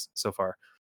jokes so far.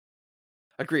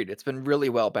 Agreed. It's been really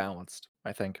well balanced,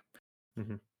 I think.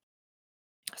 Mm-hmm.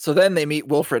 So then they meet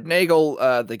Wilfred Nagel,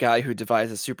 the guy who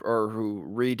devised who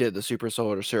redid the super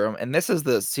soldier serum. And this is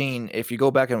the scene, if you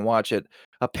go back and watch it,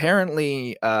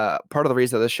 apparently part of the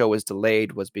reason this show was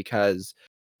delayed was because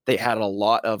they had a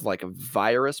lot of like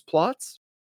virus plots.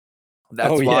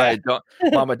 That's why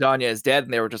Mama Danya is dead,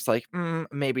 and they were just like,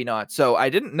 maybe not. So I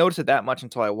didn't notice it that much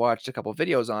until I watched a couple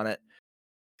videos on it.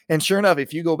 And sure enough,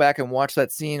 if you go back and watch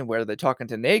that scene where they're talking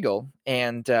to Nagel,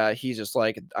 and he's just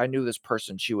like, I knew this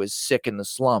person, she was sick in the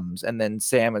slums. And then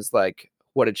Sam is like,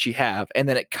 what did she have? And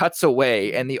then it cuts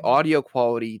away, and the audio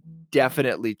quality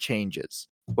definitely changes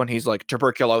when he's like,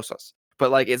 tuberculosis.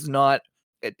 But like,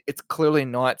 it's clearly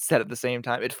not said at the same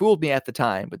time. It fooled me at the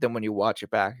time, but then when you watch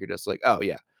it back, you're just like, oh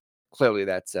yeah, clearly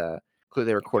clearly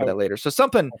they recorded that later. So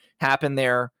something happened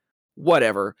there,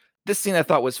 whatever. This scene I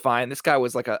thought was fine. This guy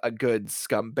was like a good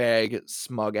scumbag,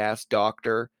 smug ass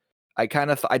doctor. I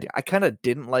kind of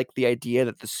didn't like the idea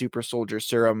that the super soldier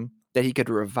serum, that he could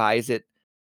revise it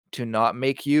to not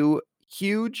make you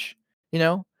huge,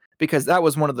 because that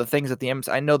was one of the things that the M's.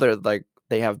 I know they're like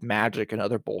they have magic and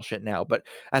other bullshit now, but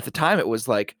at the time it was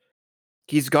like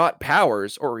he's got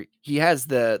powers, or he has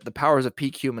the powers of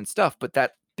peak human stuff, but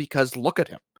that because look at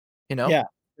him, Yeah.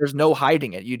 There's no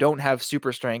hiding it. You don't have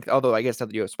super strength, although I guess now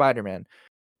that you have Spider-Man,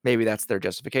 maybe that's their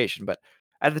justification. But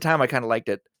at the time, I kind of liked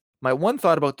it. My one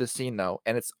thought about this scene, though,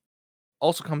 and it's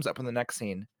also comes up in the next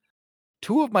scene,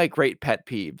 2 of my great pet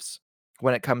peeves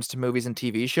when it comes to movies and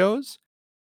TV shows,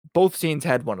 both scenes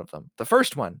had one of them. The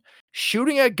first one,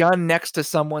 shooting a gun next to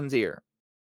someone's ear.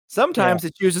 Sometimes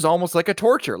it's used as almost like a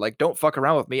torture, like, don't fuck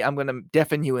around with me, I'm going to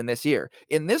deafen you in this ear.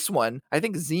 In this one, I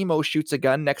think Zemo shoots a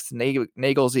gun next to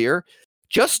Nagel's ear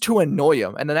just to annoy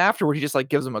him. And then afterward, he just like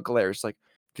gives him a glare. It's like,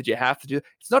 did you have to do?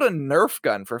 It's not a Nerf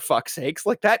gun, for fuck's sakes.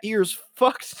 Like, that ear's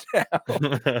fucked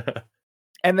now.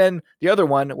 And then the other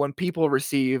one, when people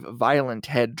receive violent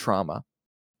head trauma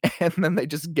and then they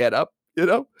just get up,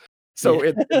 So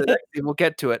in the next scene, we'll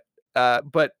get to it.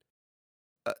 But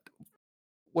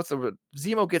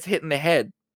Zemo gets hit in the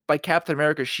head by Captain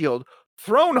America's shield,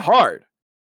 thrown hard.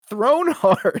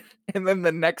 And then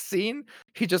the next scene,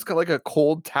 he just got like a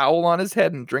cold towel on his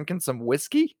head and drinking some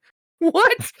whiskey.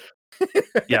 What?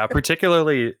 Yeah,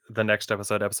 particularly the next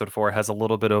episode 4, has a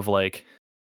little bit of like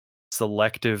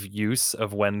selective use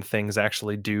of when things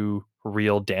actually do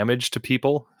real damage to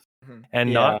people,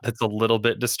 and not that's a little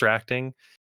bit distracting.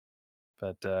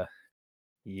 But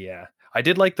yeah, I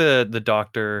did like the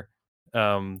doctor,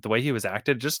 the way he was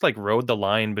acted, just like rode the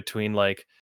line between like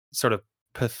sort of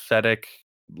pathetic,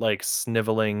 like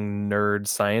sniveling nerd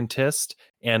scientist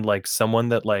and like someone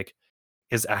that like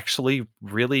is actually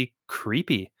really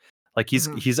creepy. Like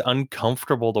he's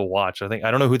uncomfortable to watch. I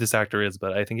don't know who this actor is,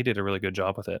 but I think he did a really good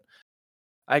job with it.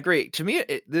 I agree. To me,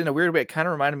 in a weird way, it kind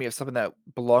of reminded me of something that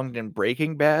belonged in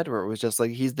Breaking Bad, where it was just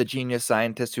like he's the genius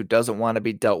scientist who doesn't want to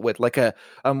be dealt with, like a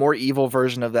more evil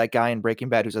version of that guy in Breaking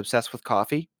Bad who's obsessed with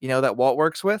coffee, that Walt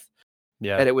works with.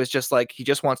 Yeah. And it was just like he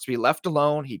just wants to be left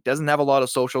alone. He doesn't have a lot of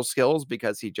social skills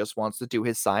because he just wants to do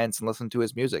his science and listen to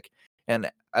his music. And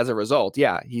as a result,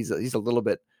 yeah, he's a little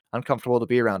bit uncomfortable to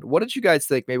be around. What did you guys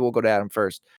think? Maybe we'll go to Adam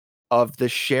first. Of the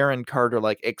Sharon Carter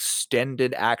like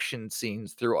extended action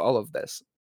scenes through all of this.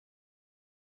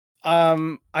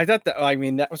 I thought that. I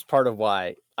mean, that was part of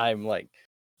why I'm like,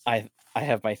 I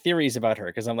have my theories about her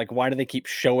because I'm like, why do they keep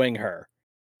showing her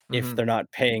if they're not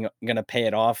gonna pay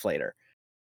it off later?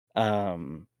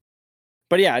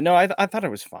 But yeah, no, I thought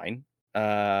it was fine.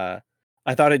 I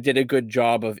thought it did a good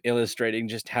job of illustrating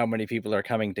just how many people are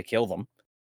coming to kill them.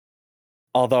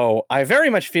 Although I very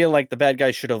much feel like the bad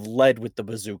guy should have led with the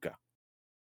bazooka.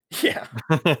 Yeah.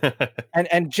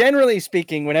 And generally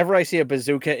speaking, whenever I see a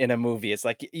bazooka in a movie, it's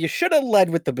like you should have led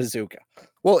with the bazooka.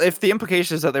 Well, if the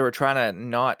implication is that they were trying to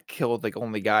not kill the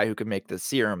only guy who could make the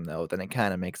serum, though, then it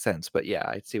kind of makes sense. But yeah,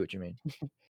 I see what you mean.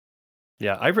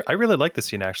 Yeah, I really like the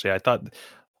scene actually. I thought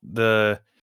there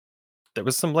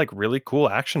was some like really cool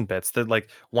action bits. That like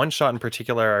one shot in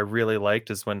particular I really liked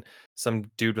is when some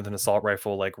dude with an assault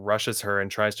rifle like rushes her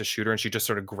and tries to shoot her, and she just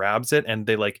sort of grabs it, and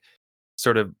they like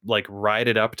sort of like ride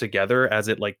it up together as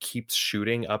it like keeps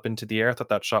shooting up into the air. I thought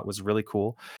that shot was really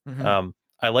cool. Mhm.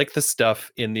 I like the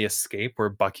stuff in the escape where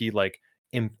Bucky like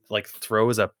like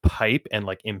throws a pipe and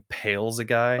like impales a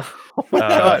guy Oh my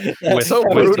God. with So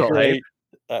with brutal. pipe. Great.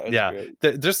 That was Yeah,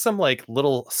 great. there's some like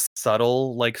little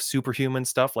subtle like superhuman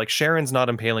stuff. Like Sharon's not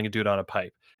impaling a dude on a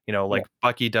pipe. Yeah. Like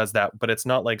Bucky does that, but it's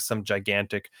not like some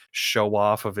gigantic show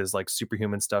off of his like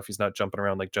superhuman stuff. He's not jumping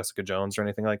around like Jessica Jones or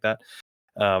anything like that.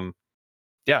 Um,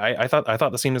 yeah, I thought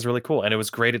the scene was really cool, and it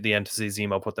was great at the end to see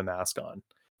Zemo put the mask on.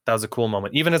 That was a cool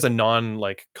moment, even as a non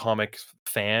like comic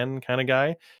fan kind of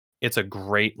guy. It's a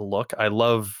great look. I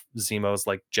love Zemo's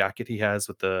like jacket he has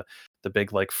with the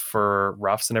big like fur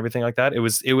ruffs and everything like that. It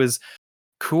was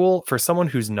cool for someone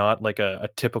who's not like a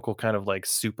typical kind of like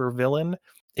super villain.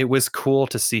 It was cool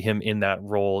to see him in that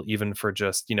role, even for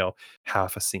just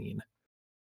half a scene.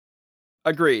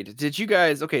 Agreed. Did you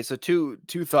guys okay, so two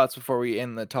thoughts before we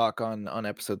end the talk on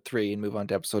episode 3 and move on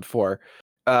to episode 4.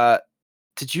 Uh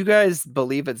did you guys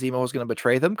believe that Zemo was going to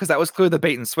betray them? Because that was clearly the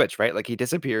bait and switch, right? Like he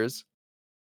disappears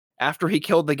after he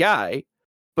killed the guy.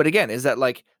 But again, is that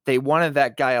like they wanted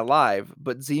that guy alive,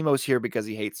 but Zemo's here because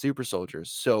he hates super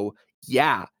soldiers. So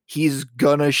yeah, he's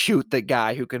gonna shoot the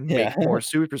guy who can Yeah. make more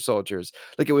super soldiers.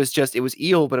 Like it was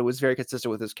evil, but it was very consistent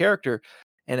with his character.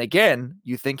 And again,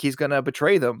 you think he's gonna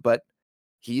betray them, but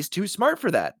he's too smart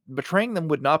for that. Betraying them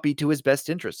would not be to his best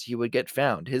interest. He would get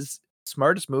found. His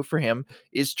smartest move for him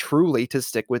is truly to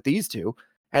stick with these two.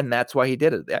 And that's why he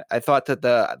did it. I thought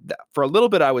that for a little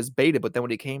bit I was baited, but then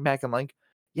when he came back, I'm like,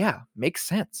 yeah, makes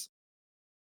sense.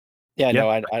 Yeah,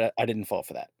 Yeah. no, I didn't fall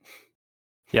for that.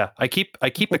 Yeah, I keep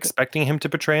expecting him to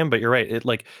betray him, but you're right. It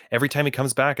like every time he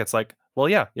comes back, it's like, well,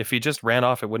 yeah, if he just ran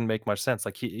off, it wouldn't make much sense.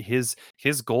 Like his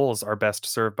goals are best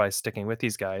served by sticking with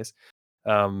these guys.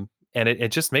 And it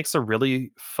just makes a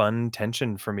really fun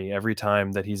tension for me every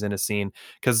time that he's in a scene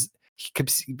because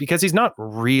because he's not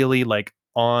really like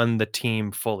on the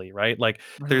team fully, right? Like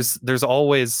Mhm. there's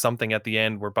always something at the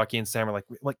end where Bucky and Sam are like,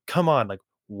 come on, like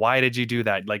why did you do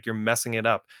that? Like you're messing it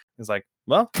up. It's like,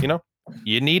 well,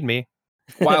 you need me.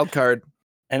 Wild card.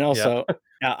 And Yeah. also,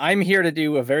 I'm here to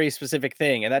do a very specific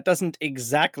thing, and that doesn't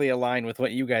exactly align with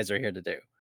what you guys are here to do.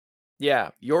 Yeah,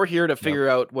 you're here to Yep. figure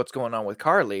out what's going on with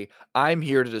Carly. I'm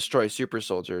here to destroy super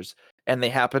soldiers, and they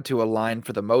happen to align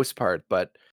for the most part.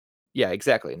 But yeah,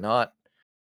 exactly. Not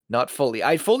fully.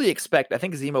 I fully expect. I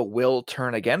think Zemo will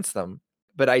turn against them,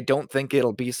 but I don't think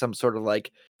it'll be some sort of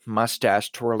like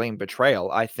mustache twirling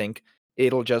betrayal. I think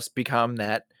it'll just become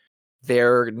that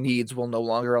their needs will no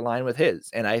longer align with his,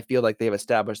 and I feel like they've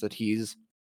established that he's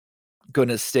going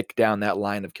to stick down that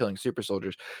line of killing super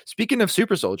soldiers. Speaking of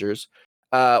super soldiers,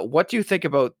 what do you think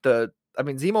about the? I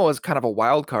mean, Zemo is kind of a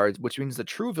wild card, which means the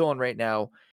true villain right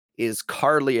now is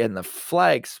Carly and the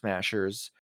Flag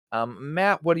Smashers.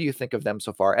 Matt, what do you think of them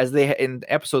so far? As they in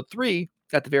episode 3,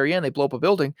 at the very end, they blow up a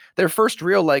building. Their first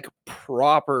real like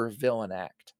proper villain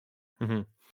act. Mhm.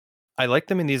 I like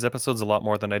them in these episodes a lot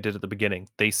more than I did at the beginning.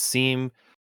 They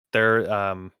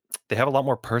have a lot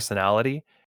more personality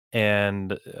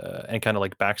and kind of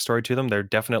like backstory to them. They're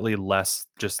definitely less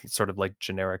just sort of like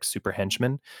generic super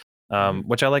henchmen, Mhm.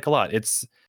 which I like a lot.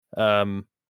 Um,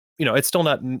 it's still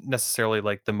not necessarily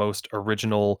like the most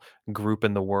original group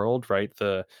in the world, right?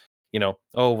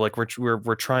 Oh, like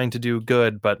we're trying to do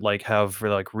good, but like have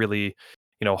like really,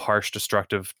 harsh,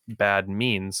 destructive, bad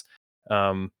means.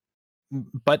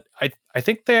 But I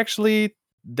think they actually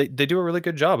they do a really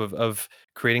good job of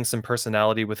creating some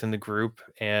personality within the group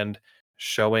and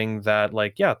showing that,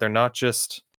 like, yeah, they're not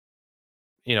just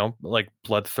like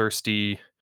bloodthirsty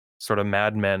sort of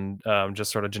madmen,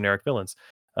 just sort of generic villains.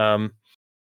 Um,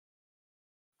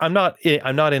 I'm not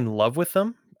in love with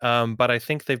them, but I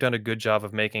think they've done a good job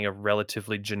of making a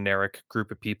relatively generic group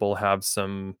of people have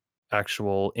some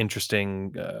actual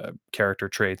interesting character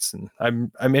traits, and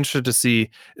I'm interested to see,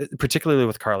 particularly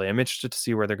with Carly, I'm interested to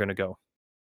see where they're going to go.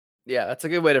 Yeah, that's a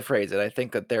good way to phrase it. I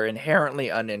think that they're inherently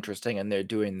uninteresting and they're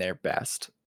doing their best.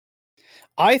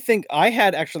 I think I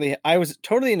was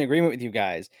totally in agreement with you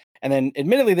guys. And then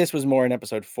admittedly this was more in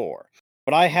episode 4.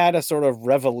 But I had a sort of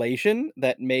revelation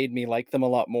that made me like them a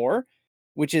lot more,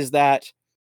 which is that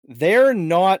they're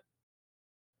not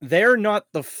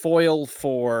the foil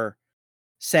for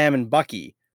Sam and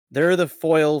Bucky. They're the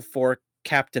foil for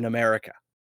Captain America.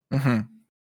 Mm-hmm.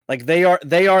 Like they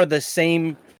are the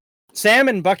same. Sam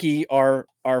and Bucky are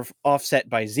offset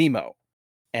by Zemo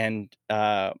and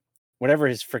whatever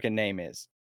his freaking name is.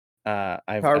 Power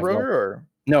Broker or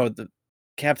no, the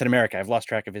Captain America. I've lost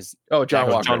track of his. John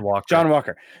Walker. John Walker. John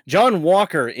Walker. John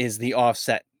Walker is the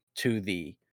offset to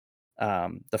the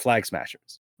Flag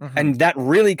Smashers, Mhm. and that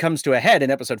really comes to a head in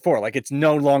episode 4. Like it's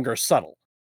no longer subtle.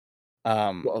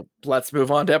 Well, let's move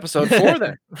on to episode 4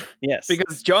 then. Yes,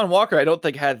 Because John Walker, I don't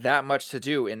think had that much to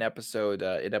do in episode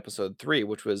 3,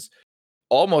 which was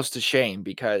almost a shame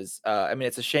because I mean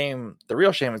it's a shame. The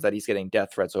real shame is that he's getting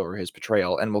death threats over his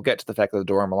betrayal, and we'll get to the fact that the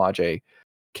Dora Milaje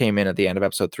came in at the end of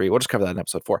episode 3. We'll just cover that in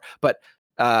episode 4. But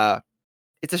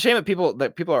it's a shame that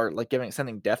people are like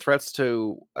sending death threats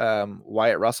to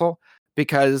Wyatt Russell,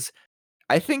 because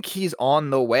I think he's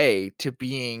on the way to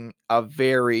being a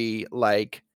very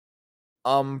like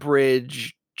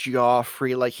Umbridge,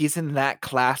 Joffrey, like he's in that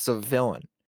class of villain,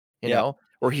 you Yeah. know,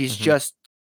 where he's Mhm. just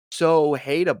so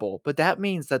hateable. But that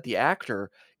means that the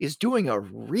actor is doing a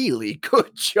really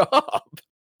good job.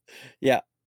 Yeah.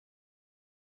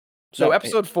 So No,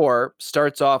 episode 4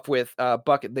 starts off with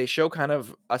Bucky. They show kind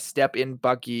of a step in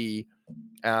Bucky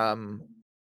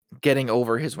getting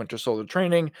over his Winter Soldier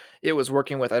training. It was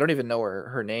working with, I don't even know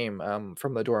her name,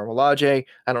 from the Dora Milaje.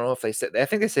 I don't know if they said, I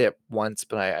think they say it once,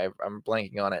 but I'm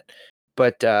blanking on it.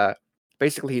 But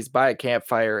basically he's by a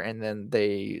campfire and then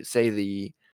they say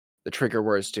the trigger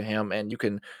words to him,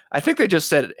 and I think they just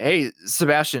said, "Hey,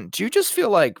 Sebastian, do you just feel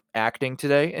like acting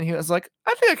today?" And he was like,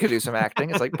 "I think I could do some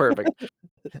acting." It's like perfect.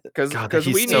 God, Because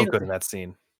he's we so need good in that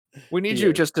scene. you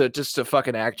Yeah. just to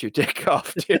fucking act your dick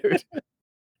off, dude.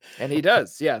 And he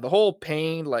does. Yeah, the whole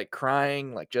pain, like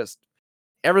crying, like just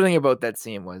everything about that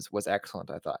scene was excellent,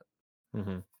 I thought.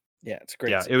 hmm yeah, it's great.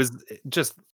 Yeah, it was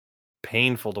just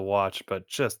painful to watch, but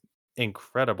just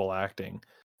incredible acting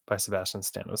by Sebastian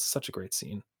Stan. It was such a great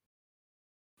scene.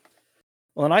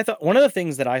 Well, and I thought one of the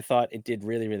things that I thought it did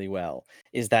really, really well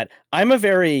is that when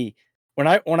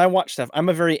I watch stuff, I'm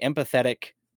a very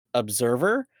empathetic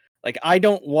observer. Like I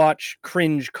don't watch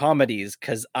cringe comedies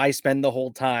because I spend the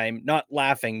whole time not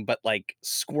laughing, but like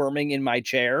squirming in my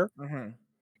chair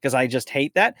because I just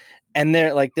hate that. And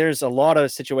there's a lot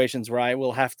of situations where I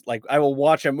will I will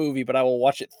watch a movie, but I will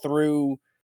watch it through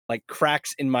like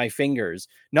cracks in my fingers,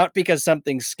 not because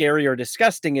something scary or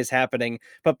disgusting is happening,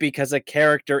 but because a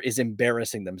character is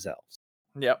embarrassing themselves.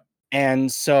 Yep. And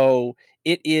so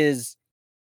it's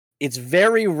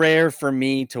very rare for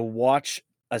me to watch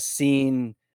a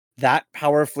scene that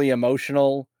powerfully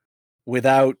emotional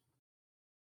without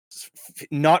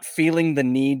not feeling the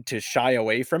need to shy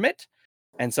away from it.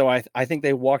 And so I think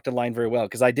they walked a line very well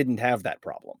because I didn't have that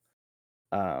problem.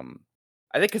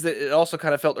 I think because it also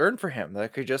kind of felt earned for him.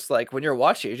 Like you're just like, when you're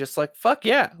watching, you're just like, fuck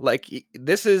yeah. Like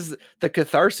this is the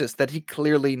catharsis that he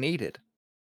clearly needed.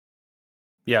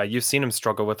 Yeah, you've seen him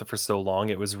struggle with it for so long.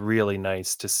 It was really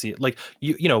nice to see it. Like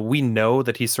you know, we know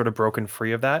that he's sort of broken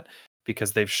free of that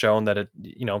because they've shown that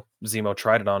Zemo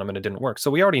tried it on him and it didn't work.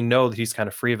 So we already know that he's kind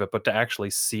of free of it, but to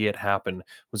actually see it happen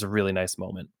was a really nice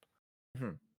moment.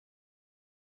 And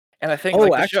I think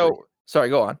show. Sorry,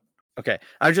 go on. Okay,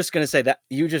 I was just going to say that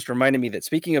you just reminded me that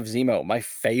speaking of Zemo, my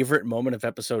favorite moment of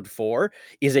episode 4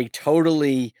 is a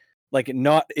totally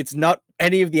it's not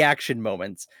any of the action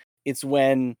moments. It's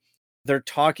when they're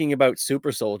talking about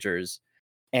super soldiers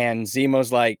and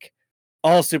Zemo's like,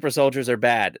 all super soldiers are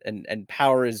bad and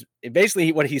power is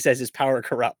basically what he says is power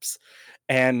corrupts.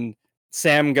 And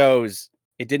Sam goes,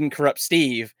 it didn't corrupt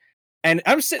Steve. And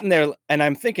I'm sitting there and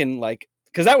I'm thinking like,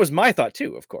 because that was my thought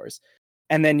too, of course.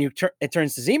 And then it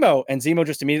turns to Zemo, and Zemo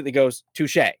just immediately goes,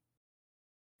 touche. Yeah.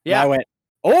 And I went,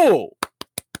 oh,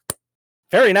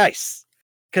 very nice.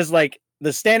 because like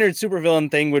the standard supervillain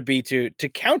thing would be to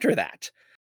counter that.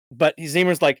 But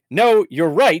Zemo's like, no, you're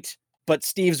right, but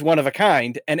Steve's one of a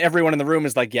kind, and everyone in the room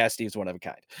is like, yeah, Steve's one of a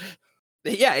kind.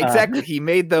 Yeah, exactly. He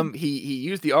made them. He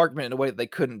used the argument in a way that they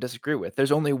couldn't disagree with.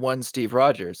 There's only one Steve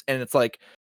Rogers, and it's like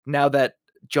now that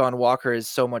John Walker is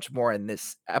so much more in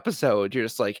this episode, you're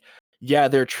just like, yeah,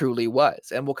 there truly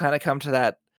was, and we'll kind of come to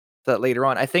that later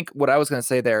on. I think what I was going to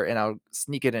say there, and I'll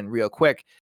sneak it in real quick.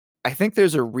 I think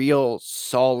there's a real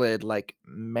solid like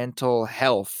mental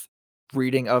health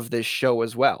reading of this show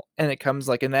as well, and it comes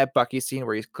like in that Bucky scene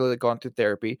where he's clearly gone through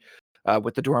therapy.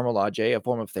 With the Dormilaje, a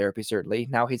form of therapy, certainly.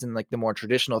 Now he's in like the more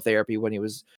traditional therapy when he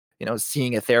was,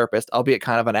 seeing a therapist, albeit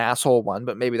kind of an asshole one,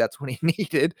 but maybe that's when he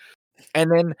needed.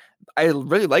 And then I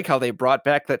really like how they brought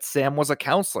back that Sam was a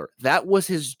counselor. That was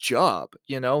his job.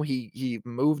 He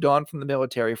moved on from the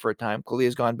military for a time. Clearly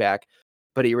has gone back,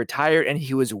 but he retired and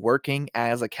he was working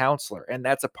as a counselor. And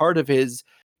that's a part of his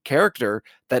character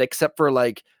that, except for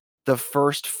like the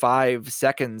first 5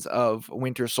 seconds of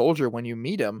Winter Soldier when you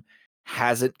meet him,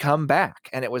 hasn't come back.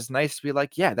 And it was nice to be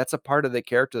like, yeah, that's a part of the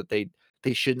character that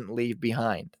they shouldn't leave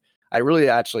behind. I really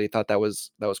actually thought that was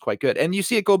quite good. And you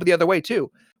see it go the other way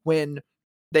too when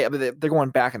they're going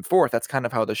back and forth. That's kind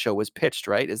of how the show was pitched,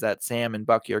 right? Is that Sam and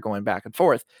Bucky are going back and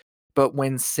forth. But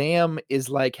when Sam is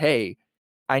like, hey,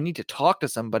 I need to talk to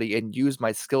somebody and use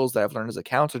my skills that I've learned as a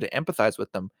counselor to empathize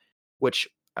with them, which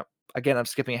again, I'm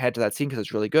skipping ahead to that scene because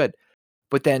it's really good.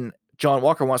 But then John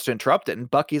Walker wants to interrupt it, and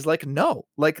Bucky's like, no,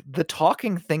 like the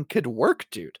talking thing could work,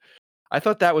 dude. I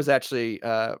thought that was actually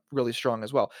really strong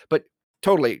as well. But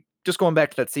totally, just going back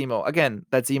to that Zemo, again,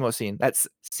 that Zemo scene, that's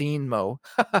Scene-mo.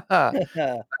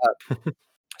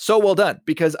 So well done,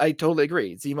 because I totally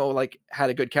agree. Zemo like had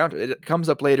a good counter. It comes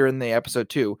up later in the episode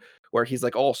too, where he's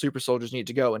like, all super soldiers need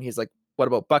to go. And he's like, what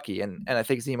about Bucky? And I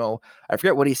think Zemo, I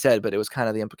forget what he said, but it was kind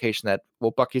of the implication that,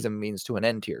 well, Bucky's a means to an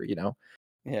end here,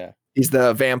 Yeah. He's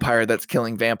the vampire that's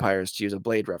killing vampires, to use a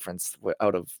Blade reference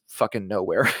out of fucking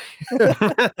nowhere.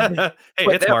 Hey,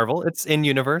 it's Marvel. It's in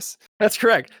universe. That's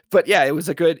correct. But yeah, it was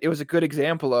a good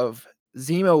example of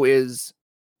Zemo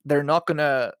they're not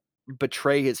gonna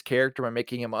betray his character by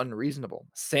making him unreasonable.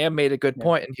 Sam made a good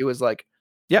point, and he was like,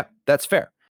 yeah, that's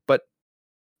fair. But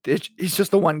he's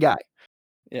just the one guy.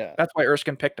 Yeah. That's why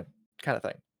Erskine picked him, kind of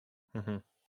thing. Mm-hmm.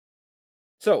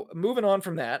 So moving on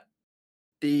from that,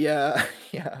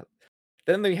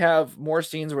 then they have more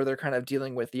scenes where they're kind of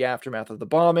dealing with the aftermath of the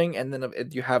bombing, and then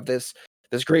you have this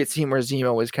great scene where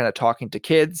Zemo is kind of talking to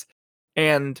kids,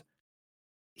 and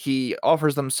he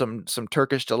offers them some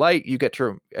Turkish delight. You get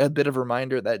to a bit of a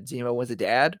reminder that Zemo was a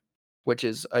dad, which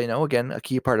is, again, a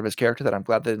key part of his character that I'm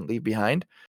glad they didn't leave behind.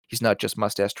 He's not just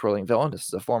mustache twirling villain. This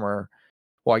is a former,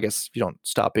 well, I guess you don't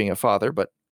stop being a father, but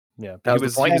yeah, that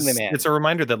was the point. It's a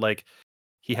reminder that like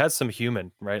he has some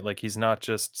human, right? Like he's not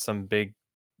just some big,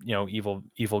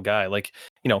 evil guy. Like,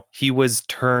 he was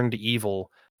turned evil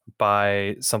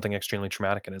by something extremely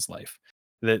traumatic in his life.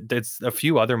 There's a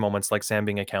few other moments like Sam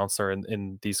being a counselor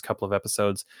in these couple of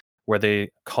episodes where they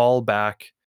call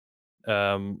back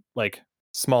like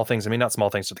small things. I mean, not small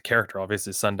things to the character.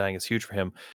 Obviously, his son dying is huge for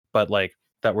him, but like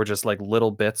that were just like little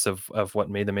bits of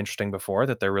what made them interesting before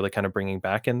that they're really kind of bringing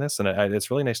back in this. And it's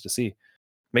really nice to see.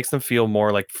 Makes them feel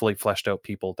more like fully fleshed out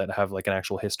people that have like an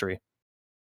actual history.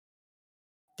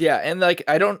 Yeah, and like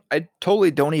I totally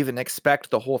don't even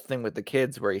expect the whole thing with the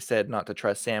kids where he said not to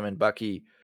trust Sam and Bucky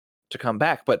to come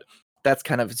back, but that's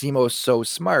kind of Zemo's so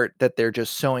smart that they're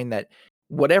just showing that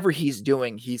whatever he's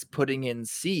doing, he's putting in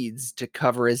seeds to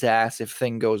cover his ass if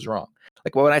thing goes wrong.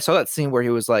 Like when I saw that scene where he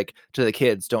was like to the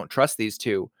kids, don't trust these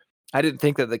two, I didn't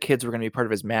think that the kids were going to be part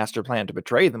of his master plan to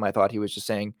betray them. I thought he was just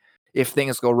saying, if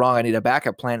things go wrong, I need a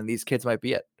backup plan, and these kids might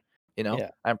be it.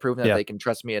 I'm proving that they can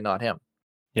trust me and not him.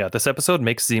 Yeah, this episode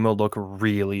makes Zemo look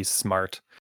really smart.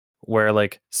 Where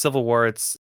like Civil War,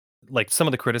 it's like some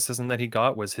of the criticism that he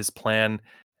got was his plan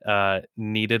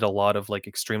needed a lot of like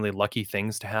extremely lucky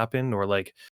things to happen, or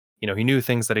like, he knew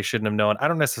things that he shouldn't have known. I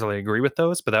don't necessarily agree with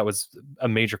those, but that was a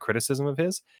major criticism of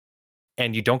his.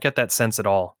 And you don't get that sense at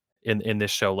all in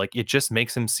this show. Like it just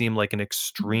makes him seem like an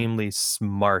extremely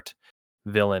smart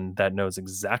villain that knows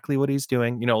exactly what he's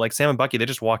doing. Like Sam and Bucky, they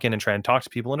just walk in and try and talk to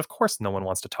people, and of course no one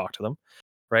wants to talk to them.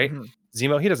 Right? Mm-hmm.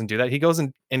 Zemo, he doesn't do that. He goes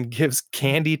and gives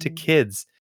candy to kids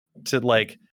to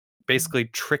like basically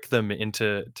trick them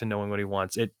into knowing what he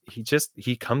wants.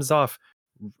 He comes off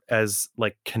as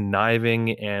like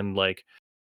conniving and like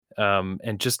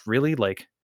and just really like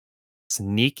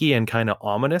sneaky and kind of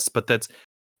ominous, but that's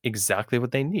exactly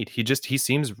what they need. He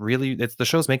seems really, the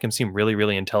shows make him seem really,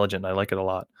 really intelligent. And I like it a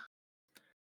lot.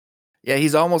 Yeah,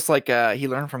 he's almost like he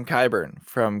learned from Qyburn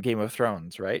from Game of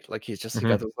Thrones, right? Like he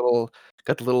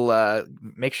got the little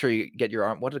make sure you get your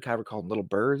arm. What did Qyburn call them? Little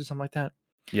birds or something like that?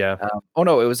 Yeah. Oh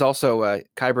no, it was also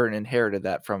Qyburn inherited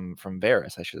that from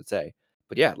Varys, I should say.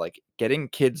 But yeah, like getting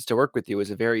kids to work with you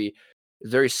is a very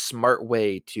smart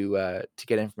way to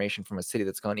get information from a city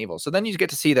that's gone evil. So then you get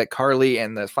to see that Carly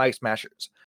and the Flag Smashers.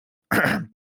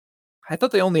 I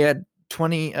thought they only had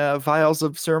 20 vials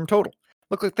of serum total.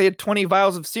 Looked like they had 20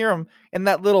 vials of serum in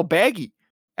that little baggie,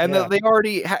 and Yeah. they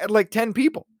already had like 10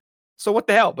 people. So what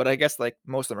the hell? But I guess like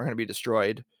most of them are going to be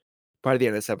destroyed by the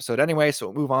end of this episode anyway. So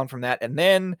we'll move on from that, and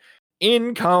then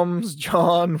in comes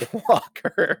John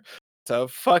Walker to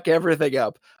fuck everything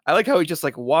up. I like how he just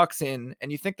like walks in,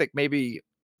 and you think like maybe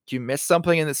you missed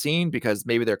something in the scene because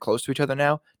maybe they're close to each other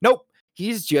now. Nope,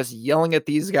 he's just yelling at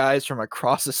these guys from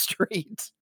across the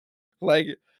street. Like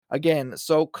again,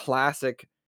 so classic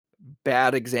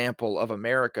bad example of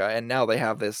America, and now they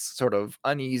have this sort of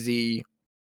uneasy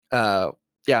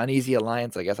uneasy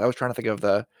alliance, I guess. I was trying to think of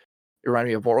it reminded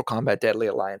me of Mortal Kombat Deadly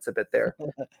Alliance a bit there,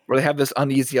 where they have this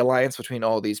uneasy alliance between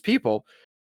all these people,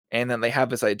 and then they have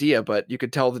this idea, but you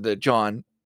could tell that John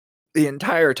the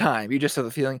entire time, you just have the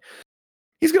feeling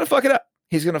he's gonna fuck it up.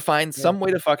 He's gonna find some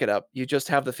way to fuck it up. You just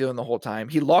have the feeling the whole time.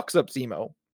 He locks up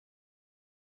Zemo,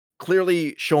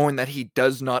 clearly showing that he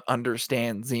does not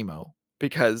understand Zemo,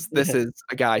 because this is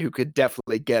a guy who could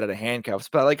definitely get out of handcuffs.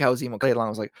 But I like how Zemo played along. I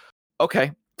was like,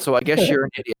 okay, so I guess you're an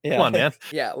idiot. Yeah. Come on, man.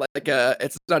 Yeah, like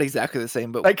it's not exactly the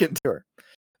same, but I can do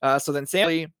her. So then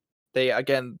Sammy, they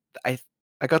again, I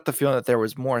got the feeling that there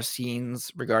was more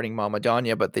scenes regarding Mama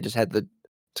Donya, but they just had to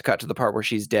cut to the part where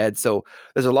she's dead. So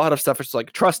there's a lot of stuff. It's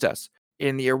like, trust us.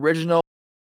 In the original,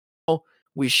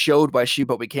 we showed why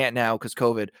but we can't now because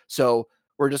COVID. So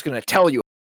we're just gonna tell you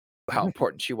how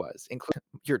important she was. Including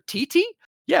your TT?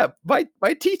 Yeah, my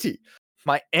TT,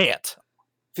 my aunt.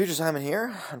 Future Simon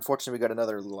here. Unfortunately, we got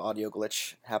another little audio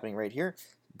glitch happening right here,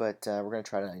 but we're going to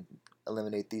try to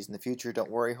eliminate these in the future.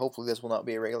 Don't worry. Hopefully this will not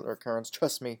be a regular occurrence.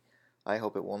 Trust me, I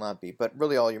hope it will not be. But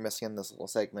really all you're missing in this little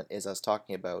segment is us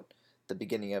talking about the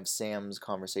beginning of Sam's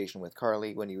conversation with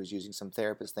Carly when he was using some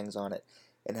therapist things on it,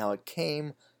 and how it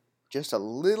came just a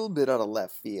little bit out of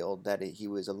left field, that he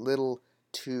was a little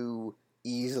too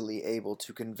easily able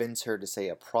to convince her to say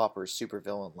a proper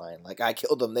supervillain line, like, I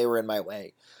killed them, they were in my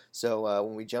way. So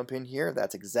when we jump in here,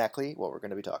 that's exactly what we're going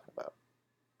to be talking about.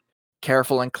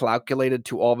 Careful and calculated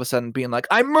to all of a sudden being like,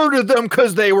 I murdered them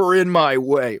because they were in my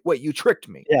way. Wait, you tricked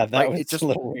me. Yeah, that like, was it just a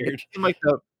little weird. Like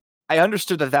I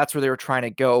understood that that's where they were trying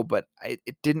to go, but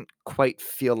it didn't quite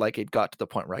feel like it got to the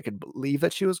point where I could believe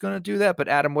that she was going to do that. But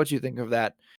Adam, what do you think of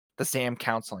that? The Sam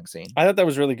counseling scene. I thought that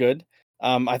was really good.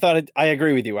 I thought I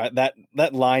agree with you.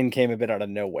 That line came a bit out of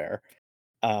nowhere.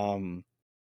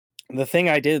 The thing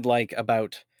I did like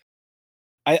about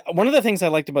one of the things I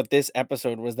liked about this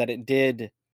episode was that it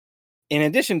did, in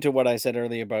addition to what I said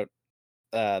earlier about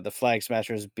the Flag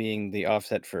Smashers being the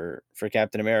offset for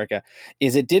Captain America,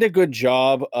 is it did a good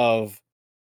job of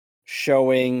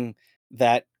showing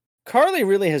that Carly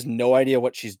really has no idea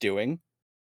what she's doing.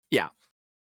 Yeah.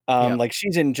 Like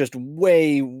she's in just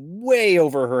way, way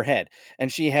over her head.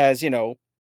 And she has,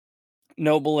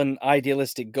 noble and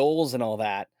idealistic goals and all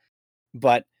that.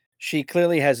 But she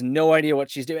clearly has no idea what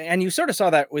she's doing. And you sort of saw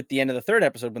that with the end of the third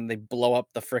episode when they blow up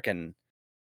the frickin'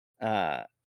 that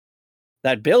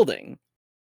building.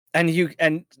 And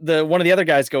one of the other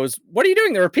guys goes, "What are you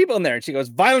doing? There are people in there." And she goes,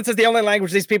 "Violence is the only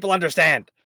language these people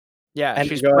understand." Yeah, and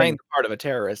she's playing the part of a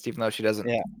terrorist, even though she doesn't.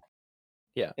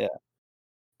 Yeah.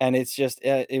 And it's just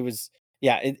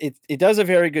it does a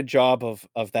very good job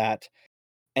of that,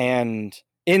 and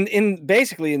in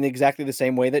basically in exactly the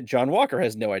same way that John Walker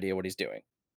has no idea what he's doing.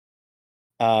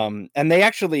 And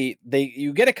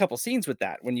you get a couple scenes with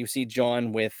that when you see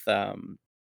John with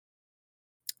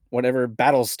whatever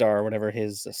Battlestar, whatever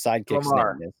his sidekick's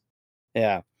Lamar. name is.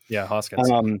 Yeah. Yeah, Hoskins.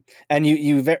 And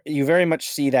you very much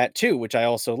see that too, which I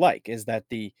also like, is that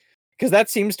because that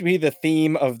seems to be the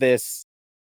theme of this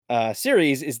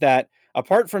series, is that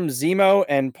apart from Zemo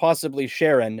and possibly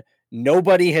Sharon,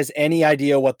 nobody has any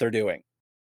idea what they're doing.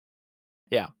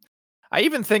 Yeah. I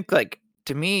even think, like,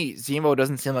 to me, Zemo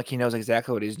doesn't seem like he knows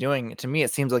exactly what he's doing. To me,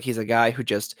 it seems like he's a guy who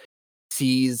just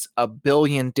sees a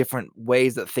billion different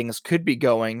ways that things could be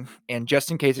going. And just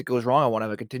in case it goes wrong, I want to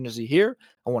have a contingency here.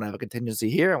 I want to have a contingency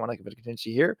here. I want to have a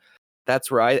contingency here.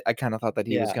 That's where I kind of thought that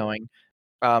he was going.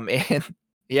 And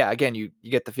yeah, again, you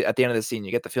get at the end of the scene,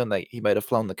 you get the feeling that he might have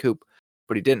flown the coop,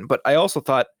 but he didn't. But I also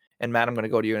thought, and Matt, I'm going to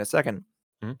go to you in a second,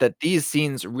 that these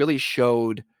scenes really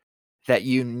showed that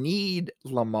you need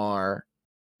Lamar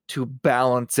to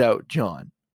balance out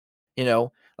John.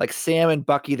 Like Sam and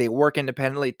Bucky, they work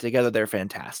independently. Together, they're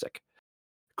fantastic.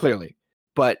 Clearly.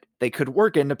 But they could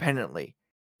work independently.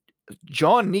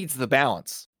 John needs the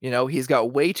balance. He's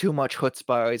got way too much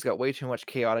chutzpah. He's got way too much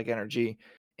chaotic energy.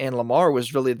 And Lamar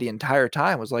was really the entire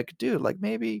time was like, dude, like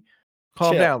maybe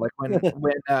calm Chill. down. Like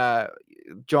when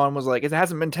John was like, it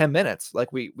hasn't been 10 minutes.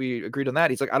 Like we agreed on that.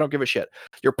 He's like, I don't give a shit.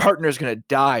 Your partner's gonna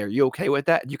die. Are you okay with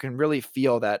that? And you can really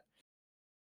feel that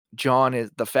John is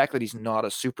the fact that he's not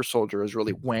a super soldier is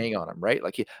really weighing on him, right?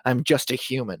 Like I'm just a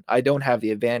human. I don't have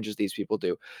the advantages these people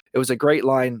do. It was a great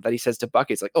line that he says to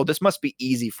Bucky. It's like, oh, this must be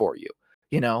easy for you.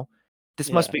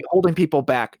 This must be holding people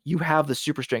back. You have the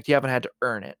super strength. You haven't had to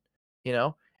earn it.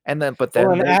 And then, but then,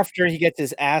 Well, and after he gets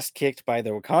his ass kicked by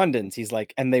the Wakandans, he's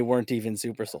like, and they weren't even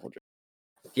super soldiers.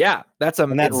 Yeah, that's a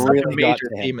really major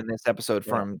theme in this episode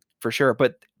for sure.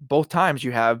 But both times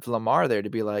you have Lamar there to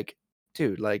be like,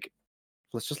 dude, like,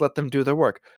 let's just let them do their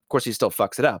work. Of course, he still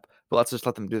fucks it up, but let's just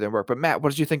let them do their work. But Matt, what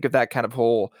did you think of that kind of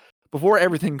whole, before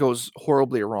everything goes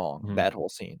horribly wrong, that whole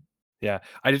scene? Yeah,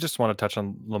 I just want to touch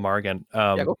on Lamar again.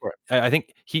 Yeah, go for it. I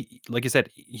think he, like you said,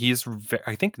 he's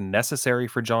I think necessary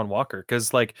for John Walker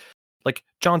because like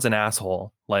John's an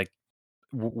asshole, like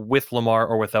with Lamar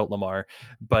or without Lamar,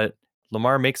 but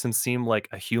Lamar makes him seem like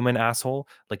a human asshole.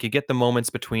 Like you get the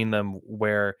moments between them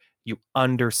where you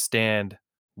understand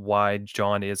why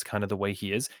John is kind of the way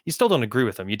he is. You still don't agree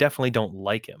with him. You definitely don't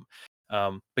like him.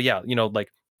 But yeah,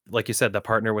 like you said, the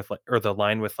partner with or the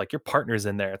line with like your partner's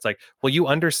in there. It's like, well, you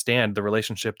understand the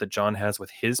relationship that John has with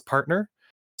his partner.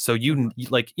 So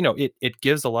it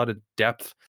gives a lot of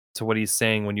depth to what he's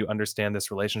saying when you understand this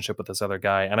relationship with this other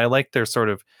guy. And I like their sort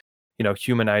of,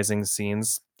 humanizing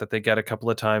scenes that they get a couple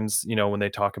of times, when they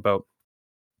talk about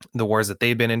the wars that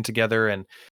they've been in together. And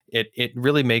it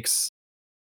really makes,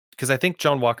 because I think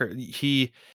John Walker,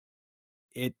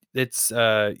 it's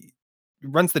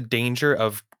runs the danger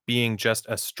of being just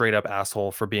a straight up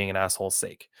asshole for being an asshole's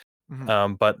sake.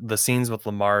 But the scenes with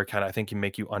Lamar kind of, I think, can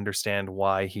make you understand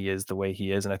why he is the way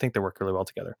he is, and I think they work really well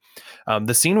together.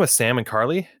 The scene with Sam and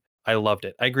Carly, I loved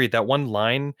it. I agreed. That one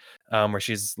line where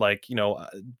she's like,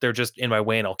 they're just in my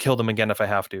way and I'll kill them again if I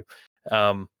have to.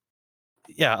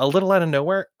 Yeah, a little out of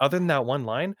nowhere. Other than that one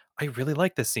line, I really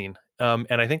like this scene.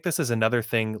 And I think this is another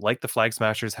thing, like the Flag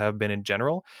Smashers have been in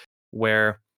general,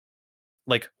 where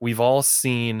like we've all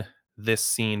seen this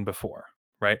scene before,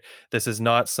 right? This is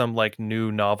not some like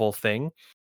new novel thing.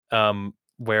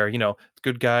 Where the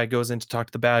good guy goes in to talk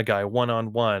to the bad guy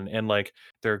one-on-one, and like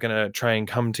they're gonna try and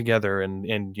come together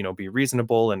and be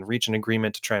reasonable and reach an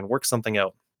agreement to try and work something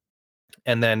out.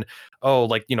 And then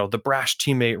the brash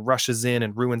teammate rushes in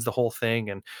and ruins the whole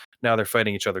thing, and now they're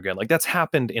fighting each other again. Like that's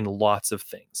happened in lots of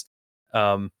things.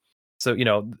 So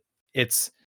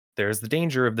there's the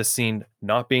danger of the scene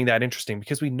not being that interesting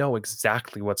because we know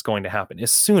exactly what's going to happen as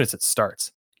soon as it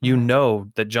starts. You know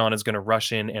that John is going to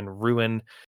rush in and ruin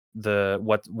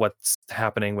what's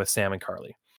happening with Sam and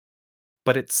Carly,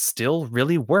 but it still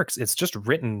really works. It's just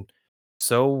written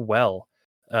so well.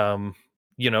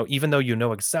 Even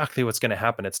though exactly what's going to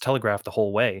happen, it's telegraphed the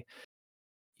whole way.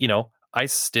 I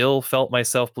still felt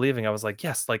myself believing. I was like,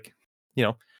 yes, like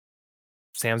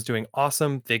Sam's doing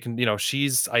awesome. They can,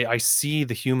 I see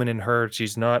the human in her.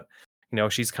 She's not,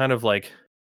 she's kind of like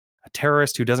a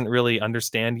terrorist who doesn't really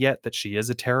understand yet that she is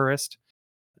a terrorist.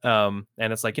 And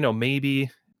it's like,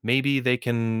 maybe they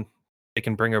can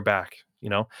bring her back,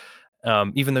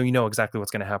 even though exactly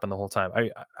what's going to happen the whole time.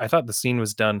 I thought the scene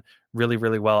was done really,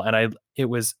 really well. And it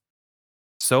was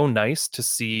so nice to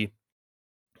see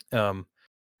a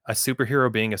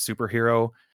superhero being a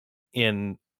superhero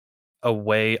in a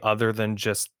way other than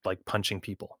just like punching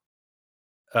people.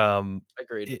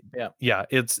 Agreed. Yeah.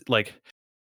 It's like,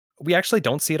 we actually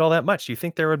don't see it all that much. You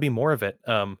think there would be more of it,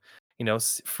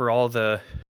 for all the,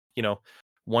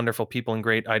 wonderful people and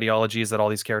great ideologies that all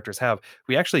these characters have.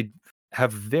 We actually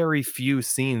have very few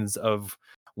scenes of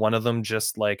one of them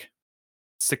just like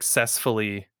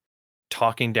successfully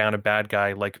talking down a bad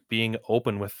guy, like being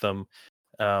open with them.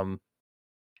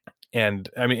 And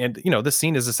I mean, this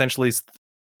scene is essentially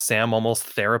Sam almost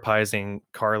therapizing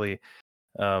Carly.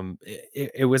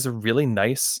 It was a really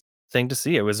nice thing to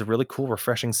see. It was a really cool,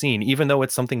 refreshing scene, even though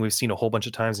it's something we've seen a whole bunch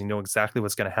of times and you know exactly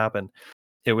what's going to happen.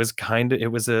 It was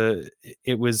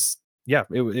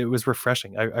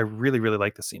refreshing. I really, really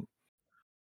like the scene.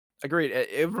 Agreed.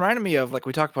 It reminded me of, like,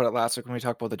 we talked about it last week when we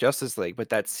talked about the Justice League, but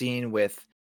that scene with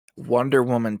Wonder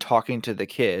Woman talking to the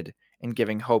kid and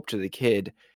giving hope to the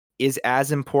kid is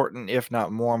as important, if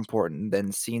not more important,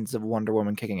 than scenes of Wonder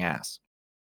Woman kicking ass.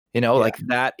 Like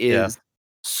that is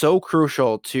so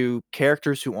crucial to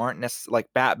characters who aren't necessarily like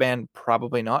Batman,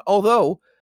 probably not. Although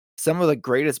some of the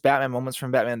greatest Batman moments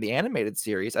from Batman the Animated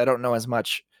Series. I don't know as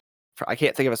much. I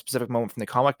can't think of a specific moment from the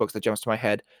comic books that jumps to my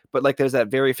head, but like there's that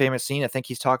very famous scene. I think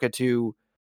he's talking to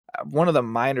one of the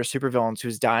minor supervillains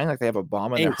who's dying, like they have a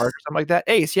bomb in their heart or something like that.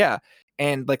 Ace, yeah.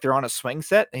 And like they're on a swing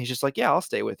set, and he's just like, "Yeah, I'll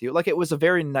stay with you." Like it was a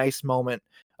very nice moment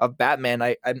of Batman.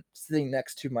 I'm sitting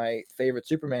next to my favorite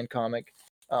Superman comic,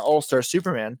 All Star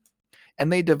Superman,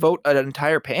 and they devote an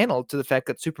entire panel to the fact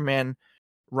that Superman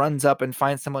runs up and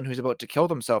finds someone who's about to kill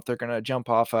themselves. They're going to jump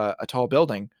off a tall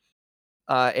building,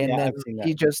 and then I've seen that.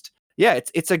 he just, yeah,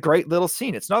 it's a great little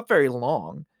scene. It's not very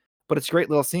long, but it's a great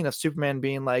little scene of Superman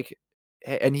being like,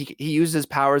 and he uses his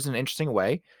powers in an interesting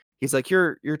way. He's like,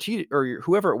 your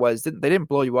whoever it was, they didn't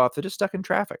blow you off. They're just stuck in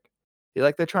traffic.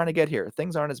 They're trying to get here.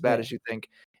 Things aren't as bad as you think.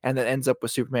 And then ends up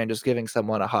with Superman just giving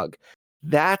someone a hug.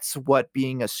 That's what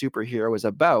being a superhero is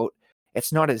about.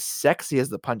 It's not as sexy as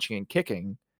the punching and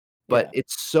kicking, but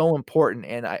it's so important.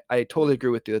 And I totally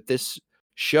agree with you that this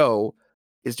show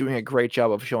is doing a great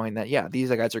job of showing that, yeah,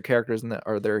 these guys are characters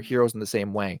or they're heroes in the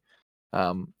same way.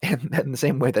 And in the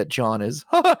same way that John is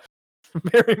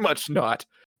very much not.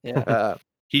 Yeah.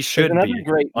 He should another be.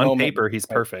 great On moment, paper, he's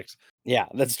right? perfect. Yeah,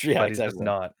 that's true. Yeah, But he's just exactly.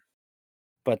 not.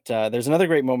 But there's another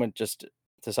great moment, just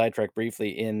to sidetrack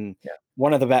briefly, in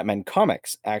one of the Batman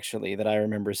comics, actually, that I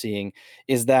remember seeing,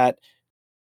 is that,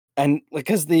 and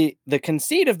because the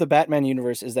conceit of the Batman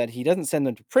universe is that he doesn't send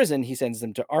them to prison, he sends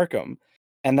them to Arkham,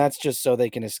 and that's just so they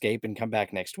can escape and come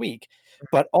back next week.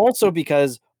 But also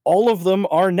because all of them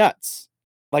are nuts,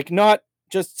 like not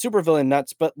just supervillain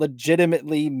nuts, but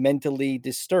legitimately mentally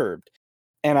disturbed.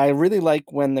 And I really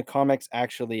like when the comics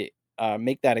actually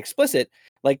make that explicit.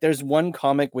 Like there's one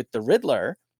comic with the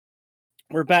Riddler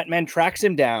where Batman tracks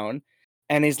him down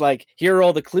and he's like, "Here are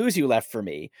all the clues you left for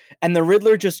me." And the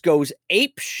Riddler just goes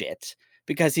ape shit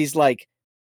because he's like,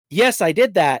 "Yes, I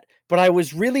did that, but I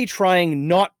was really trying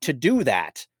not to do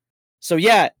that. So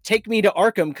yeah, take me to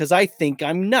Arkham because I think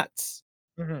I'm nuts."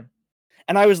 Mhm.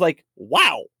 And I was like,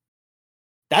 wow,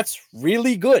 that's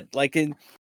really good. Like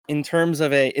in terms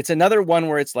of it's another one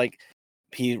where it's like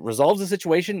he resolves the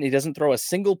situation, he doesn't throw a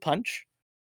single punch.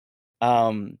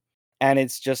 And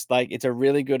it's just like it's a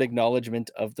really good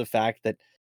acknowledgement of the fact that,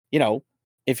 you know,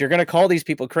 if you're gonna call these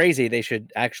people crazy, they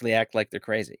should actually act like they're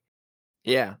crazy.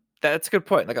 Yeah, that's a good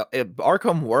point. Like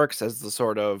Arkham works as the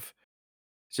sort of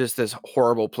just this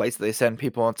horrible place that they send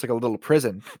people. It's like a little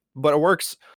prison, but it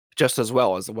works just as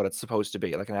well as what it's supposed to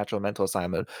be, like an actual mental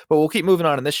assignment. But we'll keep moving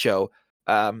on in this show.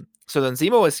 So then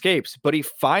Zemo escapes, but he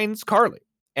finds Carly.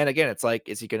 And again, it's like,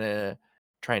 is he gonna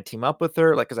try and team up with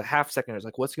her? Like, as a half second, it's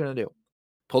like, what's he gonna do?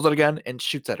 Pulls out a gun and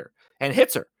shoots at her and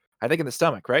hits her. I think in the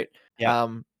stomach, right? Yeah.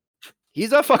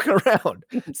 He's not fucking around.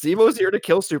 Zemo's here to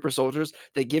kill super soldiers.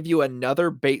 They give you another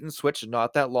bait and switch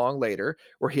not that long later,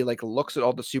 where he like looks at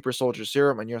all the super soldier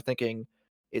serum, and you're thinking,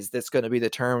 is this going to be the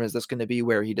term? Is this going to be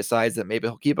where he decides that maybe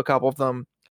he'll keep a couple of them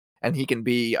and he can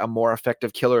be a more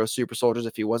effective killer of super soldiers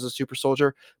if he was a super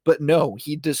soldier? But no,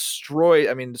 he destroys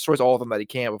all of them that he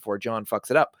can before John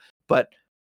fucks it up. But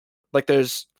like,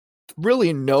 there's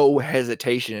really no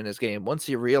hesitation in his game. Once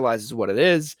he realizes what it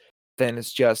is, then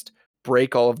it's just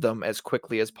break all of them as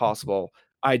quickly as possible.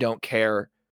 I don't care.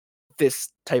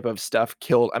 This type of stuff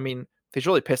killed. I mean, he's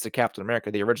really pissed at Captain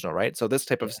America, the original, right? So this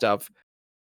type of stuff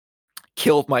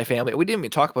killed my family. We didn't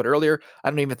even talk about it earlier. I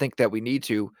don't even think that we need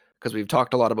to, because we've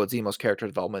talked a lot about Zemo's character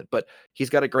development, but he's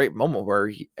got a great moment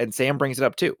where and Sam brings it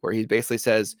up too, where he basically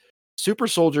says super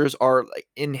soldiers are like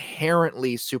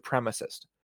inherently supremacist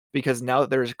because now that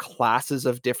there's classes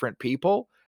of different people,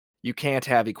 you can't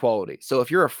have equality. So if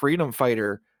you're a freedom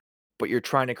fighter, but you're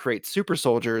trying to create super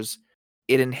soldiers,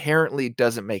 it inherently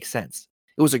doesn't make sense.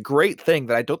 It was a great thing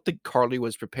that I don't think Carly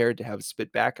was prepared to have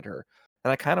spit back at her.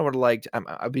 And I kind of would have liked,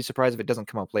 I'd be surprised if it doesn't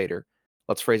come up later.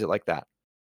 Let's phrase it like that.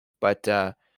 But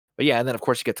yeah, and then of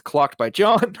course he gets clocked by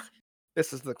John.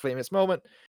 This is the famous moment.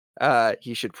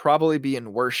 He should probably be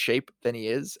in worse shape than he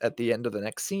is at the end of the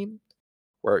next scene,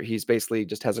 where he's basically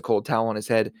just has a cold towel on his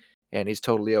head and he's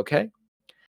totally okay.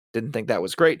 Didn't think that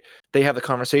was great. They have the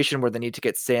conversation where they need to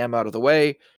get Sam out of the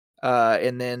way,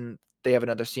 and then they have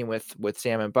another scene with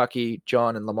Sam and Bucky.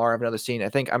 John and Lamar have another scene. I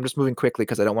think I'm just moving quickly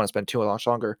because I don't want to spend too much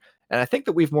longer. And I think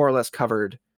that we've more or less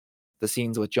covered the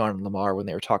scenes with John and Lamar when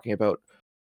they were talking about,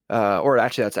 or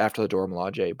actually that's after the Dora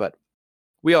Milaje, but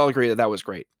we all agree that that was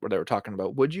great, where they were talking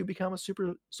about, would you become a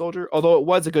super soldier? Although it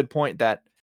was a good point that,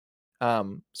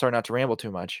 sorry not to ramble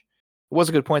too much, it was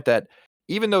a good point that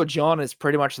even though John is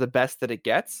pretty much the best that it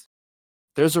gets,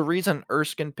 there's a reason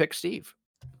Erskine picked Steve.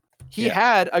 He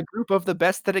had a group of the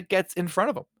best that it gets in front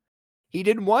of him. He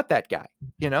didn't want that guy,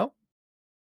 you know?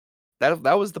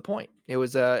 that was the point. It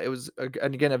was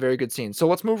and again a very good scene. So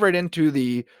let's move right into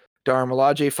the Dara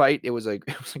Milaje fight. It was a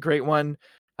great one.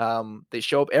 They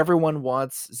show up. Everyone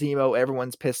wants Zemo.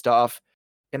 Everyone's pissed off,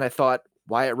 and I thought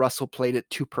Wyatt Russell played it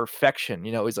to perfection.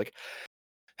 You know, he's like,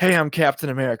 "Hey, I'm Captain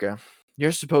America.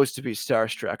 You're supposed to be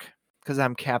starstruck because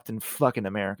I'm Captain fucking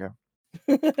America.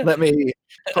 Let me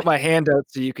put my hand out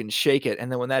so you can shake it,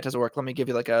 and then when that doesn't work, let me give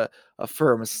you like a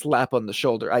firm slap on the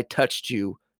shoulder. I touched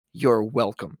you. You're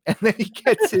welcome." And then he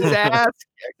gets his ass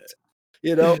kicked.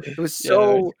 You know, it was Yeah, that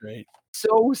was so great.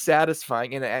 so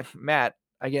satisfying. And Matt,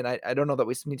 again, I don't know that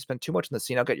we need to spend too much in the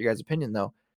scene. I'll get your guys' opinion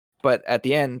though. But at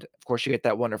the end, of course, you get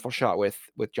that wonderful shot with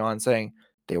John saying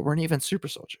they weren't even super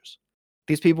soldiers.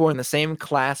 These people were in the same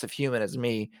class of human as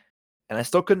me, and I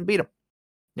still couldn't beat them.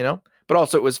 You know. But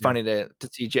also, it was funny to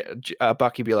see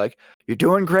Bucky be like, "You're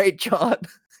doing great, John."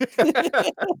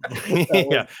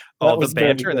 Yeah. Oh, the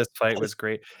banter in this fight was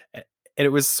great. And it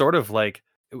was sort of like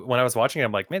when I was watching it,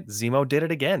 I'm like, man, Zemo did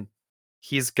it again.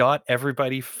 He's got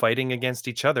everybody fighting against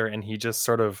each other, and he just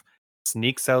sort of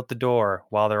sneaks out the door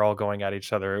while they're all going at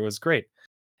each other. It was great.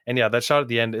 And yeah, that shot at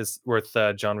the end is worth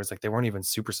John was like, they weren't even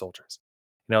super soldiers.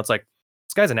 You know, it's like,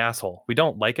 this guy's an asshole. We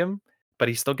don't like him, but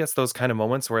he still gets those kind of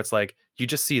moments where it's like, you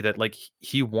just see that like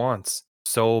he wants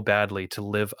so badly to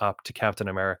live up to Captain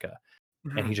America.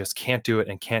 And he just can't do it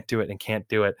and can't do it and can't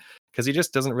do it because he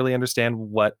just doesn't really understand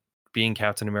what being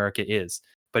Captain America is.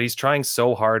 But he's trying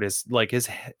so hard. Is like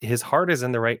his heart is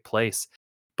in the right place,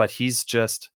 but he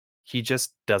just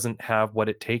doesn't have what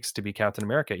it takes to be Captain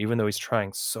America, even though he's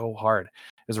trying so hard.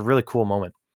 It was a really cool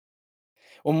moment.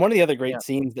 Well, one of the other great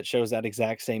scenes that shows that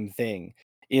exact same thing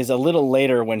is a little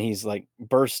later when he's like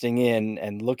bursting in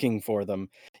and looking for them.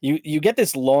 You get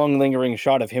this long lingering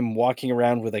shot of him walking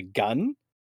around with a gun.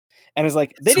 And it's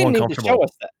like, they So didn't need to show uncomfortable.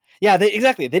 us that. Yeah,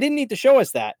 exactly. They didn't need to show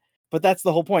us that. But that's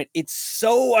the whole point. It's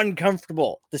so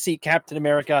uncomfortable to see Captain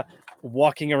America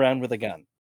walking around with a gun.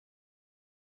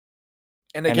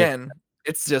 And again,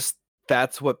 it's just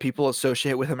that's what people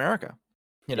associate with America.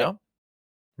 You know,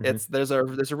 it's there's a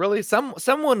really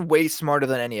someone way smarter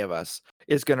than any of us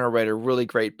is going to write a really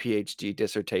great PhD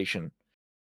dissertation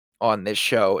on this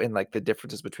show and like the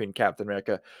differences between Captain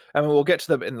America. I mean, we'll get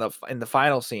to them in the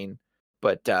final scene,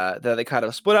 but they kind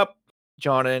of split up.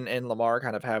 John and Lamar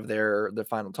kind of have their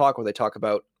final talk where they talk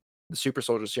about the super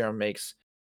soldier serum makes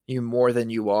you more than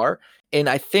you are. And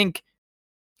I think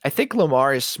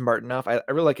Lamar is smart enough. I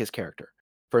really like his character,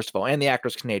 first of all, and the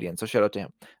actor's Canadian, so shout out to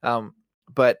him.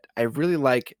 But I really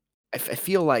like. I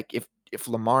feel like if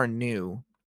Lamar knew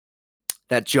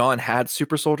that John had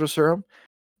super soldier serum,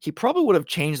 he probably would have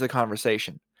changed the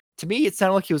conversation. To me, it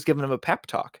sounded like he was giving him a pep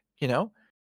talk. You know,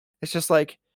 it's just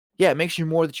like, yeah, it makes you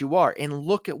more that you are, and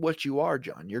look at what you are,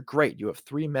 John. You're great. You have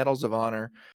 3 medals of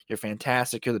honor. You're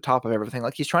fantastic. You're the top of everything.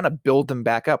 Like he's trying to build them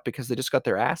back up because they just got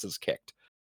their asses kicked.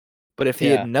 But if he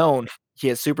had known he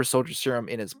has super soldier serum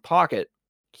in his pocket,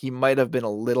 he might have been a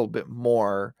little bit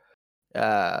more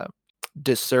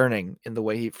discerning in the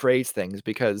way he phrased things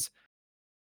because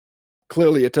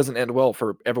clearly it doesn't end well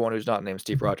for everyone who's not named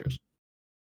Steve Rogers.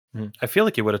 I feel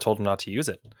like he would have told him not to use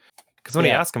it. Because when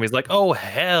he asked him, he's like, "Oh,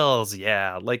 hells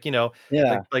yeah!" Like, you know,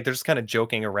 like they're just kind of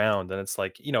joking around, and it's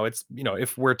like, it's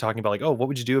if we're talking about like, oh, what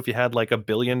would you do if you had like $1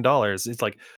 billion? It's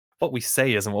like what we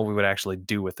say isn't what we would actually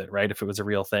do with it, right? If it was a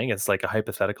real thing, it's like a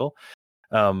hypothetical.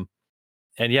 And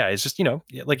yeah, it's just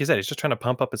like you said, he's just trying to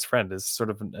pump up his friend. Is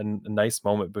sort of a nice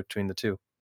moment between the two.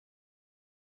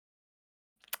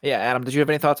 Yeah, Adam, did you have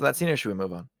any thoughts on that scene, or should we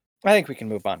move on? I think we can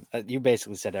move on. You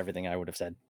basically said everything I would have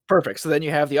said. Perfect. So then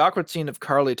you have the awkward scene of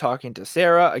Carly talking to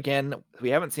Sarah. Again, we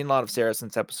haven't seen a lot of Sarah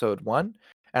since episode 1,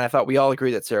 and I thought we all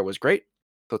agreed that Sarah was great.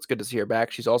 So it's good to see her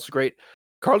back. She's also great.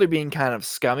 Carly being kind of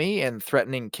scummy and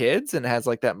threatening kids, and has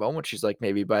like that moment. She's like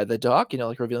maybe by the dock,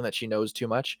 like revealing that she knows too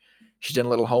much. She's done a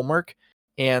little homework,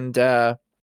 and I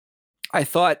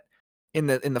thought in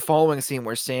the following scene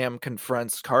where Sam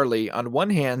confronts Carly, on one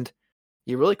hand,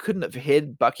 you really couldn't have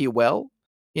hid Bucky well.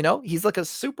 He's like a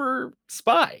super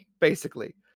spy,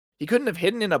 basically. He couldn't have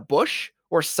hidden in a bush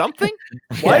or something.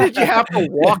 Why did you have to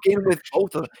walk in with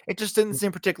both of them? It just didn't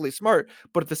seem particularly smart.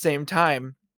 But at the same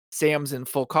time, Sam's in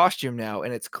full costume now,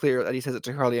 and it's clear that he says it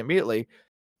to Carly immediately.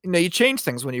 You change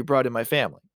things when you brought in my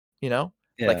family.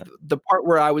 Like the part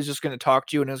where I was just going to talk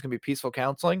to you and it was going to be peaceful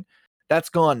counseling, that's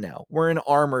gone now. We're in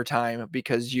armor time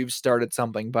because you've started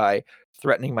something by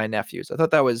threatening my nephews.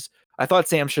 I thought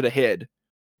Sam should have hid,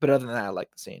 but other than that, I like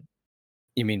the scene.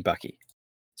 You mean Bucky?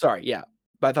 Sorry, yeah.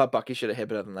 But I thought Bucky should have hit,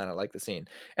 but other than that, I like the scene.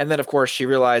 And then, of course, she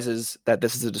realizes that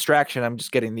this is a distraction. I'm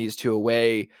just getting these two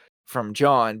away from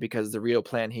John because the real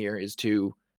plan here is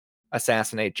to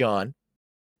assassinate John.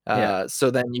 Yeah.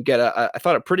 So then you get I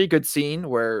thought a pretty good scene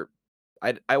where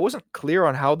I wasn't clear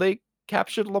on how they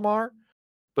captured Lamar,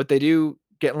 but they do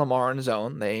get Lamar on his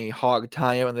own. They hog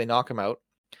tie him and they knock him out.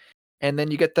 And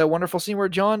then you get the wonderful scene where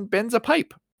John bends a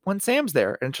pipe when Sam's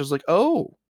there. And she's like,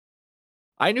 oh,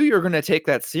 I knew you were going to take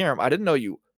that serum. I didn't know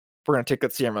you were going to take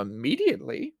that serum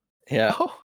immediately. Yeah.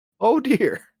 Oh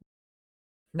dear.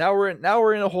 Now we're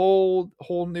in a whole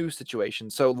new situation.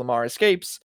 So Lamar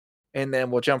escapes, and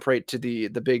then we'll jump right to the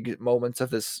big moments of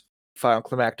this final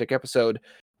climactic episode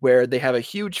where they have a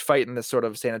huge fight in this sort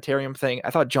of sanitarium thing.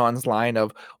 I thought John's line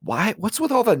of what's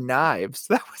with all the knives?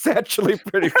 That was actually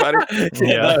pretty funny.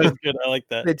 Yeah, that was good. I like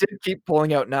that. They did keep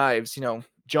pulling out knives.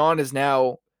 John is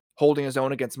now holding his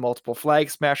own against multiple flag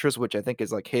smashers, which I think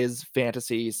is like his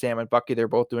fantasy. Sam and Bucky, they're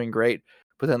both doing great.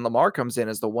 But then Lamar comes in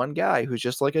as the one guy who's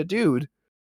just like a dude.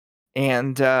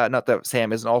 And not that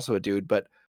Sam isn't also a dude, but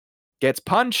gets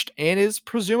punched and is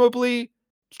presumably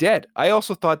dead. I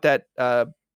also thought that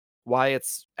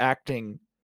Wyatt's acting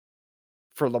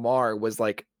for Lamar was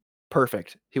like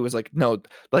perfect. He was like, no,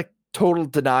 like total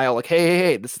denial, like,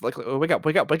 hey, this is like, oh, wake up,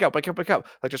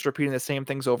 like just repeating the same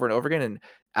things over and over again in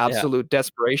absolute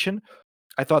desperation.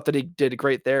 I thought that he did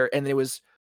great there. And it was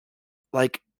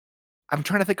like, I'm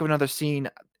trying to think of another scene.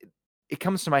 It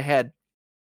comes to my head.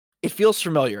 It feels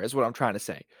familiar, is what I'm trying to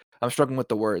say. I'm struggling with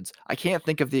the words. I can't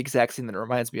think of the exact scene that it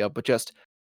reminds me of, but just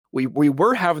we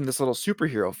were having this little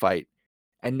superhero fight,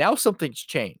 and now something's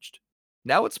changed.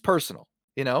 Now it's personal,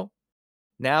 Now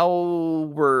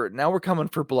we're coming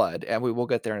for blood, and we will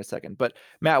get there in a second. But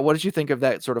Matt, what did you think of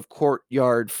that sort of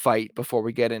courtyard fight before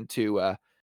we get into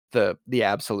the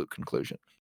absolute conclusion?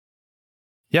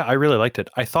 Yeah, I really liked it.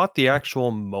 I thought the actual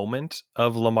moment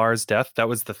of Lamar's death, that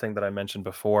was the thing that I mentioned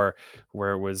before,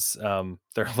 where it was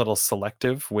they're a little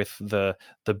selective with the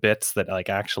bits that like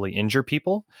actually injure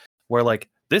people, where like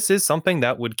this is something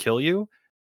that would kill you,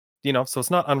 so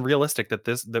it's not unrealistic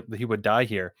that he would die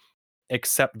here,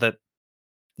 except that,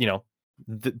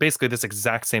 basically this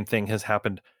exact same thing has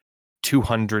happened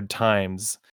 200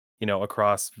 times,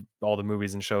 across all the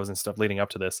movies and shows and stuff leading up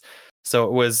to this.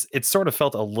 So it sort of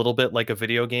felt a little bit like a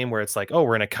video game where it's like, oh,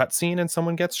 we're in a cutscene and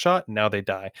someone gets shot, and now they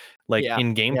die. Like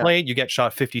in gameplay, you get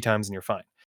shot 50 times and you're fine.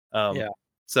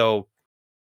 So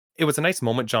it was a nice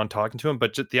moment, John talking to him,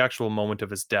 but just the actual moment of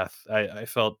his death, I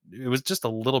felt it was just a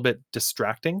little bit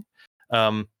distracting.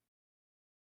 And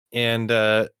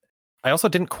I also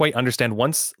didn't quite understand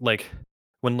once, like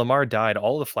when Lamar died,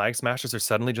 all the flag smashers are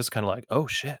suddenly just kind of like, oh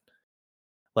shit.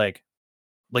 Like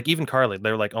even Carly,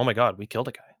 they're like, oh my God, we killed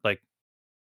a guy. Like,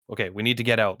 okay, we need to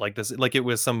get out. Like this, like it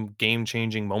was some game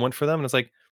changing moment for them. And it's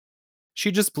like,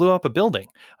 she just blew up a building.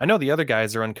 I know the other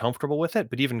guys are uncomfortable with it,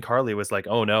 but even Carly was like,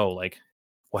 oh no, like,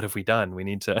 what have we done? We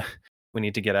need to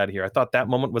get out of here. I thought that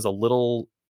moment was a little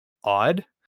odd.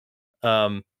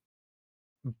 But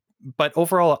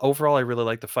overall, I really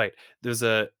liked the fight. There's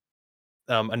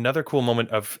another cool moment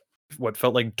of what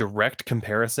felt like direct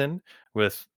comparison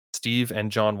with Steve and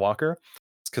John Walker,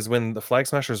 because when the flag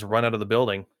smashers run out of the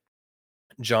building,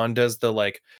 John does the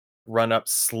like run up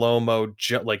slow mo,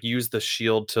 like use the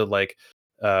shield to like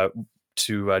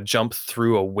jump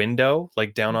through a window,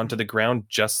 like down onto the ground,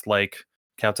 just like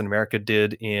Captain America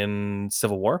did in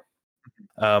Civil War,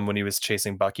 when he was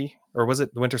chasing Bucky, or was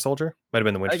it the Winter Soldier? Might have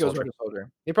been the Winter Soldier.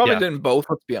 He probably didn't both.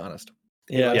 Let's be honest.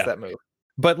 Yeah, that move.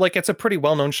 But like it's a pretty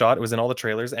well-known shot. It was in all the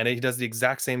trailers, and he does the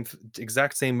exact same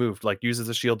move. Like uses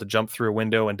a shield to jump through a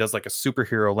window and does like a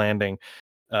superhero landing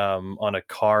on a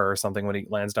car or something when he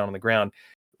lands down on the ground.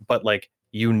 But like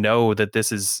that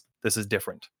this is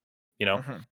different.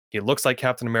 He looks like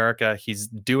Captain America. He's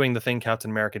doing the thing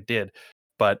Captain America did,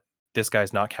 but this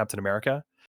guy's not Captain America.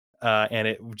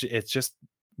 And it's just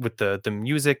with the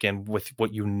music and with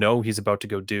what he's about to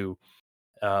go do.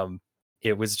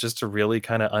 It was just a really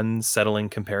kind of unsettling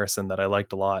comparison that I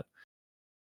liked a lot.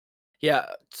 Yeah,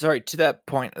 sorry, to that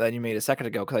point that you made a second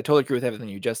ago, because I totally agree with everything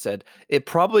you just said. It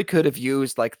probably could have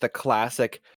used like the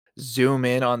classic zoom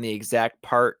in on the exact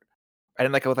part,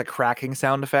 and like with a cracking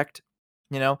sound effect.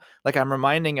 Like I'm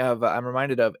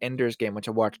reminded of Ender's Game, which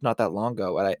I watched not that long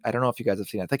ago. And I don't know if you guys have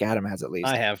seen it. I think Adam has at least.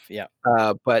 I have, yeah.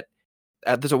 But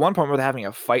there's a one point where they're having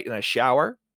a fight in a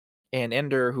shower, and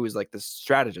Ender, who is like the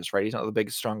strategist, right? He's not the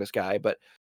biggest, strongest guy, but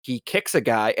he kicks a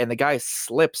guy, and the guy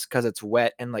slips because it's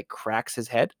wet and like cracks his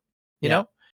head, and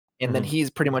then he's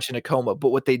pretty much in a coma. But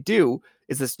what they do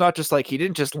is it's not just like he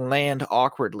didn't just land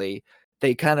awkwardly.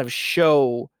 They kind of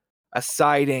show a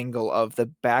side angle of the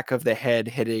back of the head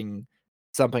hitting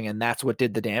something, and that's what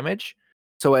did the damage.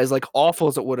 So as like awful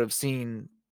as it would have seemed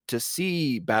to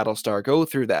see Battlestar go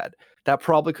through that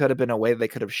probably could have been a way they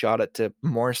could have shot it to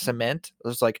more cement. It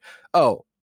was like, oh,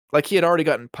 Like he had already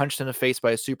gotten punched in the face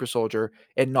by a super soldier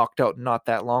and knocked out not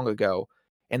that long ago.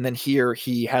 And then here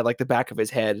he had like the back of his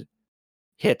head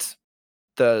hit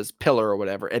the pillar or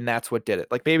whatever, and that's what did it.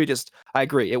 Like maybe just I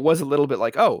agree. It was a little bit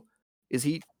like, oh, is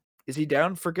he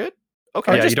down for good?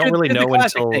 Okay. Or Yeah, just you don't really do the know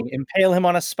classic until thing, impale him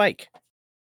on a spike.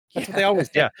 That's what they always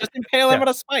did. Yeah. Just impale him Yeah. on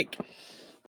a spike.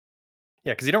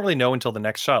 Yeah, because you don't really know until the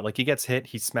next shot. Like he gets hit,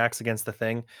 he smacks against the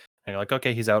thing, and you're like,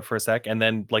 okay, he's out for a sec. And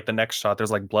then like the next shot,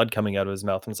 there's like blood coming out of his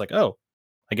mouth, and it's like, oh,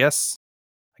 I guess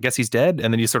he's dead.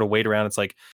 And then you sort of wait around. It's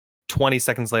like 20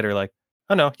 seconds later, like,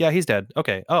 oh no, yeah, he's dead.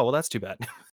 Okay. Oh well, that's too bad.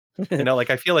 Like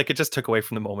I feel like it just took away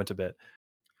from the moment a bit.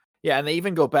 Yeah, and they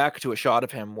even go back to a shot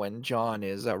of him when John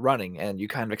is running, and you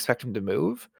kind of expect him to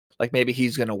move. Like maybe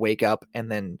he's going to wake up,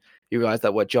 and then you realize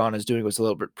that what John is doing was a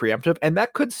little bit preemptive, and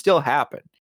that could still happen.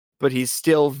 But he's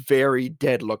still very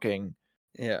dead looking.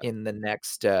 Yeah. In the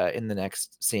next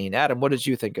scene, Adam, what did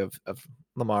you think of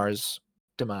Lamar's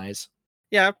demise?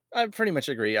 Yeah, I pretty much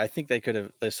agree. I think they could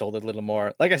have sold it a little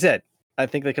more. Like I said, I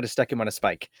think they could have stuck him on a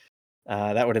spike.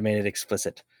 That would have made it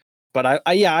explicit. But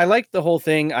I liked the whole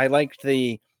thing. I liked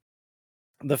the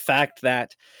fact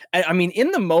that I mean,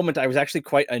 in the moment, I was actually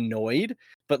quite annoyed.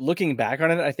 But looking back on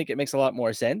it, I think it makes a lot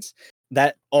more sense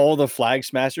that all the flag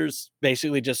smashers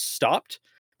basically just stopped,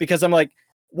 because I'm like,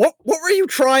 what were you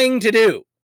trying to do,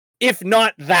 if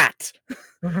not that?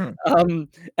 And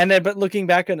then, but looking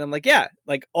back on it, I'm like, yeah,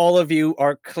 like all of you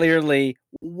are clearly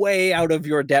way out of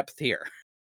your depth here.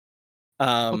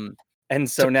 And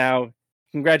so now,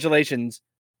 congratulations,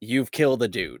 you've killed a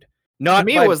dude. Not To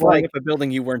me, by it was blowing like up a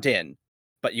building you weren't in,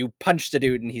 but you punched a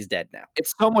dude and he's dead now.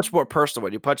 it's so much more personal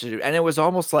when you punch a dude, and it was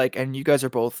almost like, and you guys are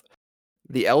both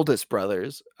the eldest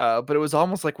brothers, but it was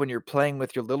almost like when you're playing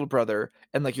with your little brother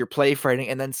and like you're play fighting,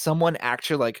 and then someone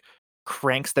actually like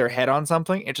cranks their head on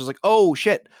something. It's just like, oh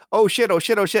shit, oh shit, oh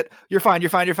shit, oh shit. You're fine,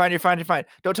 you're fine, you're fine, you're fine, you're fine.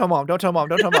 Don't tell mom, don't tell mom,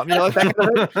 don't tell mom. You know, like that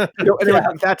kind of thing. You know, and it was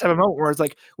like that type of moment where it's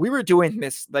like we were doing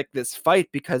this fight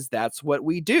because that's what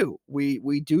we do.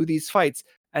 We do these fights,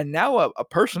 and now a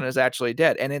person is actually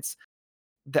dead, and it's.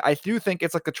 I do think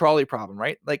it's like the trolley problem,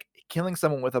 right? Like killing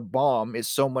someone with a bomb is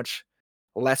so much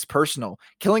less personal.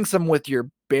 Killing someone with your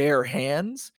bare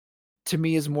hands to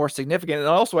me is more significant. And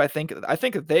also I think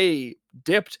that they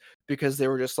dipped because they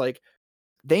were just like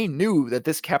they knew that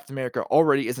this Captain America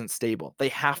already isn't stable. They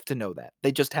have to know that.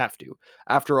 They just have to.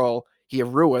 After all, he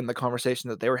ruined the conversation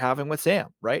that they were having with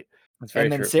Sam, right? That's very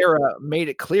And then true. Sarah made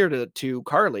it clear to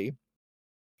Carly,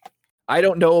 I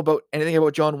don't know about anything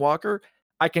about John Walker.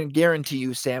 I can guarantee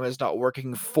you Sam is not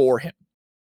working for him.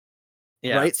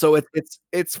 Yeah. Right? So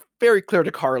it's very clear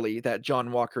to Carly that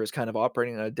John Walker is kind of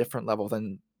operating at a different level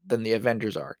than the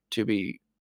Avengers are, to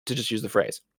just use the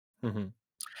phrase. Mm-hmm.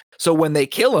 So when they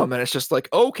kill him and it's just like,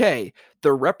 okay,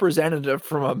 the representative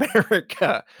from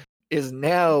America is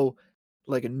now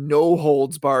like no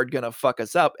holds barred gonna fuck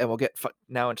us up, and we'll get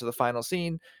now into the final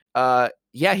scene.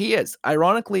 Yeah, he is.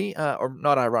 Ironically, or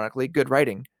not ironically, good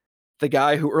writing. The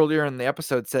guy who earlier in the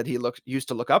episode said he used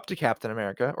to look up to Captain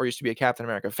America or used to be a Captain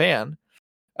America fan.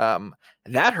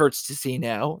 That hurts to see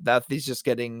now that he's just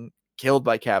getting killed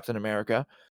by Captain America.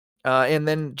 And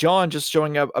then John just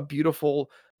showing up a beautiful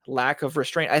lack of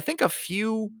restraint. I think a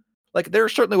few, like there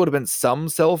certainly would have been some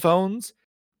cell phones,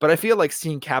 but I feel like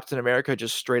seeing Captain America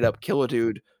just straight up kill a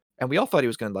dude, and we all thought he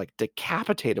was going to like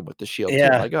decapitate him with the shield. Yeah.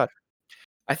 Too. My God.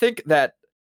 I think that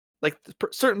like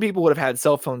certain people would have had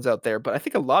cell phones out there, but I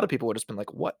think a lot of people would have just been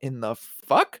like, what in the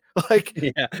fuck? Like,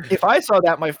 Yeah. if I saw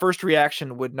that, my first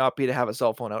reaction would not be to have a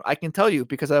cell phone out. I can tell you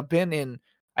because I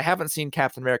haven't seen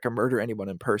Captain America murder anyone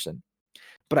in person,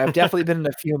 but I've definitely been in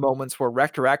a few moments where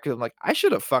retroactively I'm like, I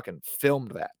should have fucking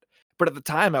filmed that. But at the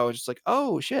time I was just like,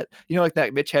 oh shit. You know, like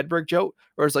that Mitch Hedberg joke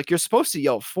where it's like, you're supposed to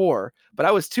yell 4, but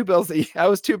I was too busy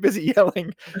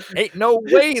yelling, ain't no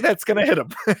way that's going to hit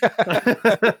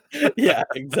him. Yeah,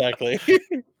 exactly.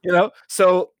 You know,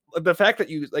 so the fact that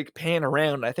you like pan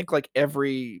around, I think like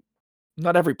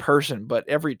not every person, but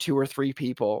every 2 or 3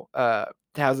 people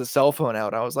has a cell phone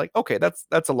out. I was like, okay,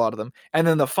 that's a lot of them. And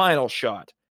then the final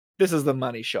shot, this is the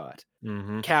money shot.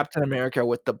 Mm-hmm. Captain America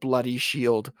with the bloody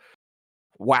shield.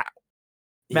 Wow.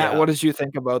 Matt, Yeah. what did you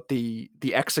think about the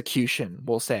execution,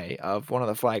 we'll say, of one of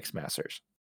the flag smashers?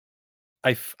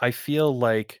 I feel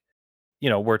like, you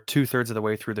know, we're 2/3 of the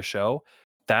way through the show.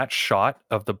 That shot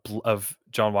of of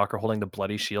John Walker holding the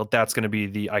bloody shield, that's going to be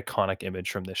the iconic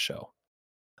image from this show.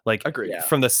 Like, Agreed. Yeah.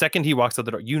 from the second he walks out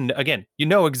the door, you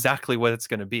know exactly what it's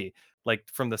going to be. Like,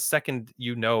 from the second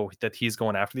you know that he's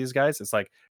going after these guys, it's like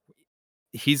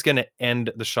he's going to end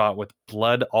the shot with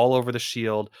blood all over the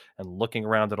shield and looking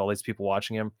around at all these people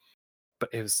watching him. But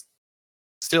it was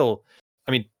still,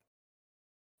 I mean,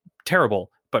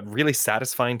 terrible. but really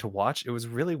satisfying to watch. It was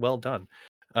really well done.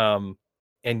 And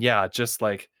yeah, just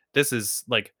like this is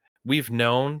like we've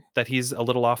known that he's a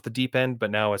little off the deep end,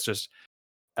 but now it's just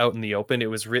out in the open.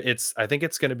 It's I think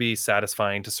it's going to be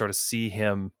satisfying to sort of see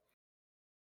him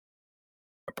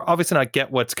obviously not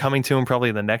get what's coming to him probably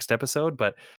in the next episode,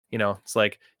 but it's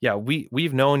like, yeah,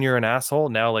 we've known you're an asshole.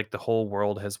 Now like the whole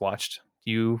world has watched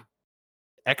you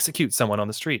execute someone on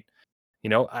the street.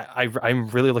 I'm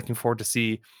really looking forward to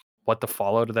see what the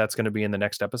fallout of that's going to be in the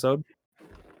next episode.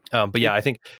 But yeah, I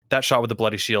think that shot with the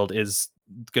bloody shield is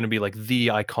going to be like the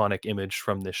iconic image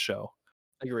from this show.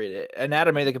 Agreed. And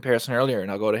Adam made the comparison earlier,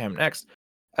 and I'll go to him next.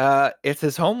 It's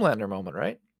his Homelander moment,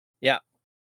 right? Yeah.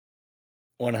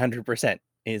 100%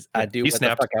 is I do he what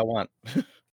snapped. the fuck I want.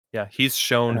 Yeah, he's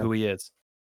shown who he is.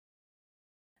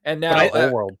 And now, the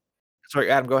whole world. Sorry,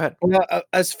 Adam, go ahead. Well,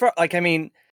 as far like, I mean,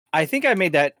 I think I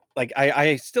made that like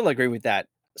I still agree with that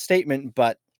statement,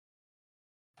 but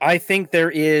I think there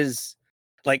is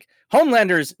like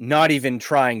Homelander's not even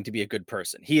trying to be a good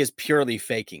person. He is purely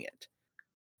faking it.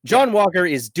 John Walker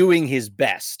is doing his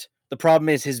best. The problem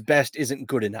is his best isn't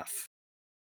good enough.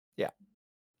 Yeah.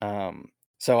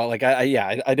 So like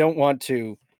I don't want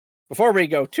to, before we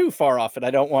go too far off it,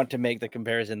 I don't want to make the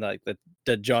comparison like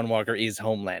that John Walker is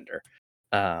Homelander.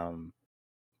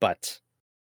 But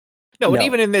no, and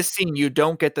even in this scene, you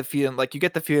don't get the feeling like you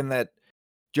get the feeling that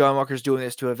John Walker's doing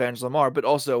this to avenge Lamar, but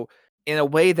also in a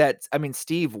way that, I mean,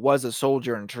 Steve was a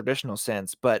soldier in a traditional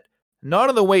sense, but not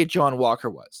in the way John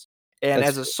Walker was. And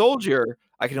as a soldier,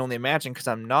 I can only imagine because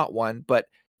I'm not one, but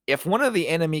if one of the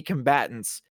enemy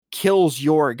combatants kills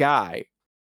your guy,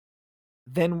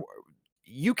 then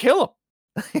you kill him.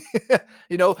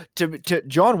 To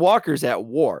John Walker's at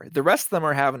war. The rest of them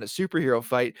are having a superhero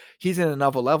fight. He's in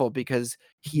another level because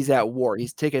he's at war.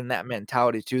 He's taking that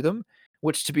mentality to them,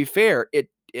 which, to be fair, it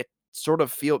sort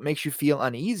of makes you feel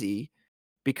uneasy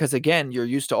because, again, you're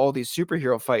used to all these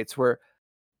superhero fights where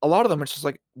a lot of them it's just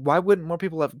like, why wouldn't more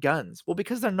people have guns? Well,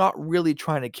 because they're not really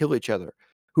trying to kill each other.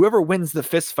 Whoever wins the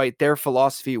fist fight, their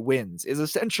philosophy wins, is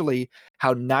essentially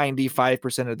how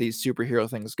 95% of these superhero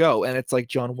things go. And it's like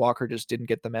John Walker just didn't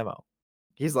get the memo.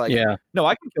 He's like, no,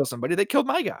 I can kill somebody. They killed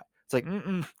my guy. It's like,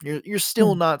 you're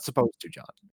still not supposed to, John.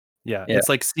 Yeah, it's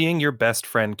like seeing your best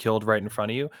friend killed right in front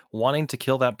of you, wanting to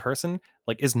kill that person,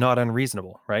 like, is not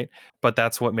unreasonable, right? But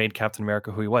that's what made Captain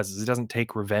America who he was. Is he doesn't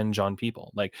take revenge on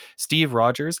people. Like Steve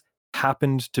Rogers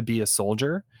happened to be a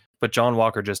soldier, but John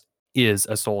Walker just is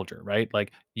a soldier, right?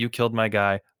 Like, you killed my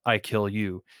guy, I kill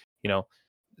you.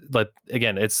 But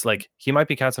again, it's like he might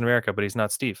be Captain America, but he's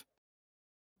not Steve.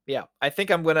 Yeah, I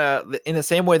think I'm gonna, in the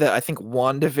same way that I think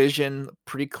WandaVision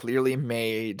pretty clearly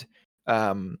made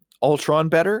Ultron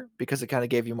better because it kind of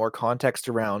gave you more context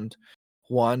around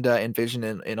Wanda and Vision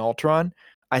in Ultron.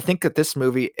 I think that this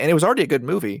movie, and it was already a good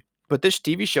movie, but this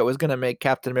TV show is going to make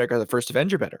Captain America the First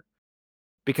Avenger better.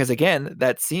 Because again,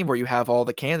 that scene where you have all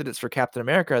the candidates for Captain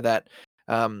America that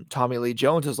Tommy Lee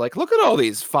Jones is like, look at all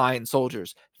these fine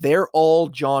soldiers. They're all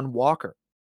John Walker.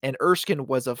 And Erskine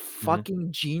was a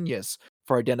fucking genius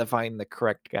for identifying the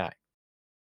correct guy.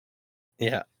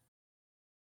 Yeah,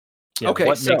 okay,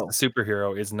 what makes a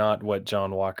superhero is not what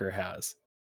John Walker has.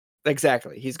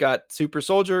 Exactly. He's got super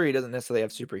soldier. He doesn't necessarily have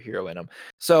superhero in him.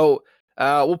 So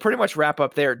we'll pretty much wrap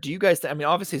up there. Do you guys, I mean,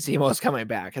 obviously Zemo's coming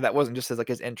back, and that wasn't just as like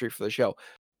his entry for the show,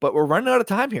 but we're running out of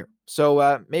time here.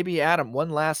 So maybe Adam, one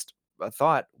last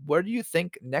thought. Where do you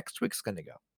think next week's going to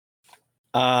go?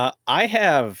 I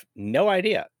have no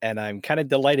idea, and I'm kind of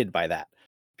delighted by that.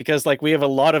 Because like we have a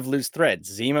lot of loose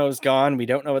threads. Zemo's gone. We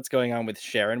don't know what's going on with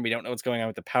Sharon. We don't know what's going on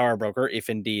with the Power Broker, if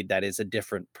indeed that is a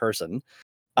different person.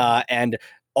 And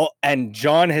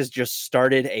John has just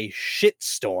started a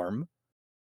shitstorm.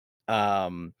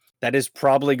 That is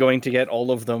probably going to get all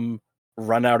of them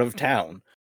run out of town.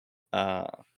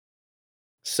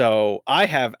 So I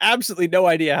have absolutely no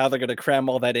idea how they're going to cram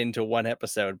all that into one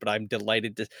episode, but I'm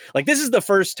delighted to, like, this is the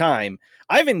first time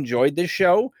I've enjoyed this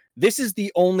show. This is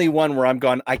the only one where I'm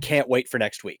gone, I can't wait for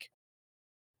next week.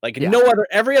 Like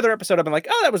every other episode I've been like,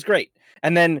 oh, that was great.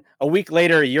 And then a week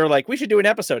later, you're like, we should do an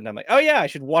episode. And I'm like, oh yeah, I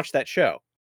should watch that show.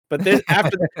 But this,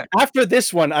 after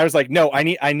this one, I was like, no, I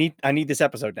need this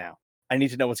episode now. I need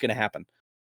to know what's going to happen.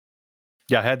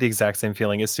 Yeah, I had the exact same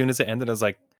feeling. As soon as it ended, I was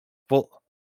like, well,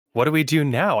 what do we do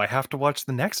now? I have to watch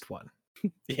the next one.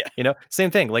 Yeah.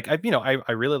 Same thing. Like, I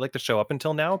really like the show up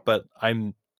until now, but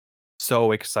I'm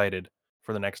so excited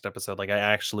for the next episode. Like, I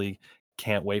actually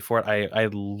can't wait for it. I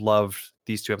loved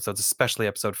these two episodes, especially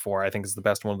episode 4. I think is the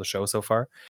best one of the show so far.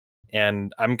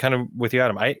 And I'm kind of with you,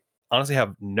 Adam. I honestly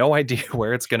have no idea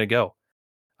where it's going to go.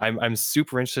 I'm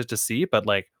super interested to see, but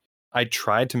like, I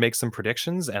tried to make some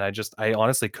predictions, and I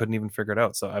honestly couldn't even figure it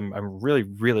out. So I'm really,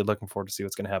 really looking forward to see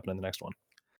what's going to happen in the next one.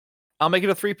 I'll make it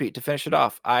a three-peat to finish it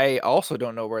off. I also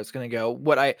don't know where it's going to go.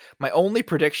 My only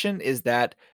prediction is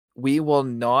that we will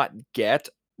not get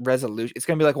resolution. It's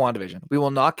going to be like WandaVision. We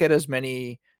will not get as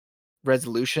many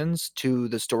resolutions to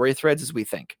the story threads as we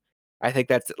think. I think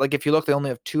that's like, if you look, they only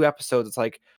have 2 episodes. It's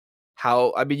like,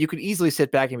 you could easily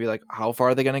sit back and be like, how far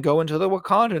are they going to go into the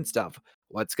Wakandan stuff?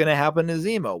 What's going to happen to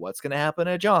Zemo? What's going to happen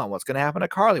to John? What's going to happen to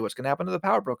Carly? What's going to happen to the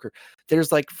Power Broker?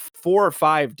 There's like 4 or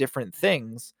 5 different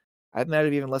things. I might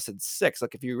have even listed 6.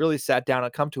 Like, if you really sat down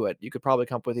and come to it, you could probably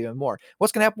come up with even more.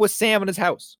 What's going to happen with Sam and his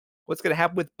house? What's going to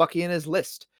happen with Bucky and his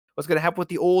list? What's going to happen with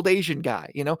the old Asian guy?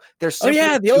 There's Oh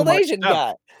yeah, the too old much Asian stuff.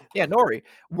 guy. Yeah, Nori.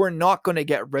 We're not going to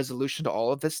get resolution to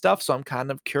all of this stuff, so I'm kind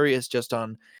of curious just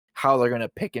on how they're going to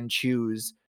pick and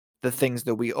choose the things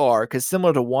that we are. Because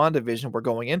similar to WandaVision, we're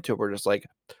going into it, we're just like,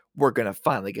 we're going to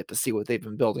finally get to see what they've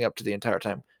been building up to the entire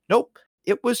time. Nope,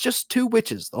 it was just 2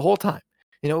 witches the whole time.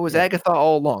 It was Agatha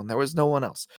all along. There was no one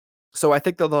else. So I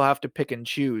think that they'll have to pick and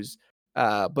choose.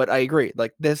 But I agree.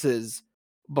 Like, this is,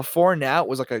 before now, it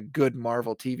was like a good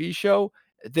Marvel TV show.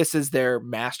 This is their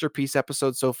masterpiece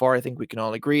episode so far. I think we can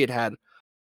all agree it had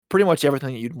pretty much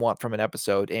everything that you'd want from an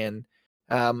episode. And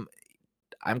I'm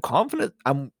confident.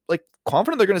 I'm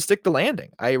confident they're going to stick the landing.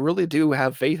 I really do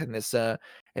have faith in this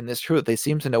crew. That they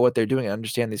seem to know what they're doing and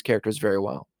understand these characters very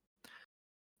well.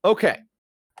 Okay.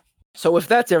 So if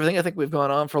that's everything, I think we've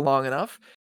gone on for long enough.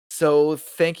 So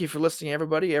thank you for listening,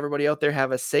 everybody. Everybody out there,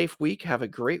 have a safe week. Have a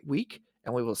great week.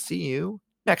 And we will see you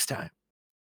next time.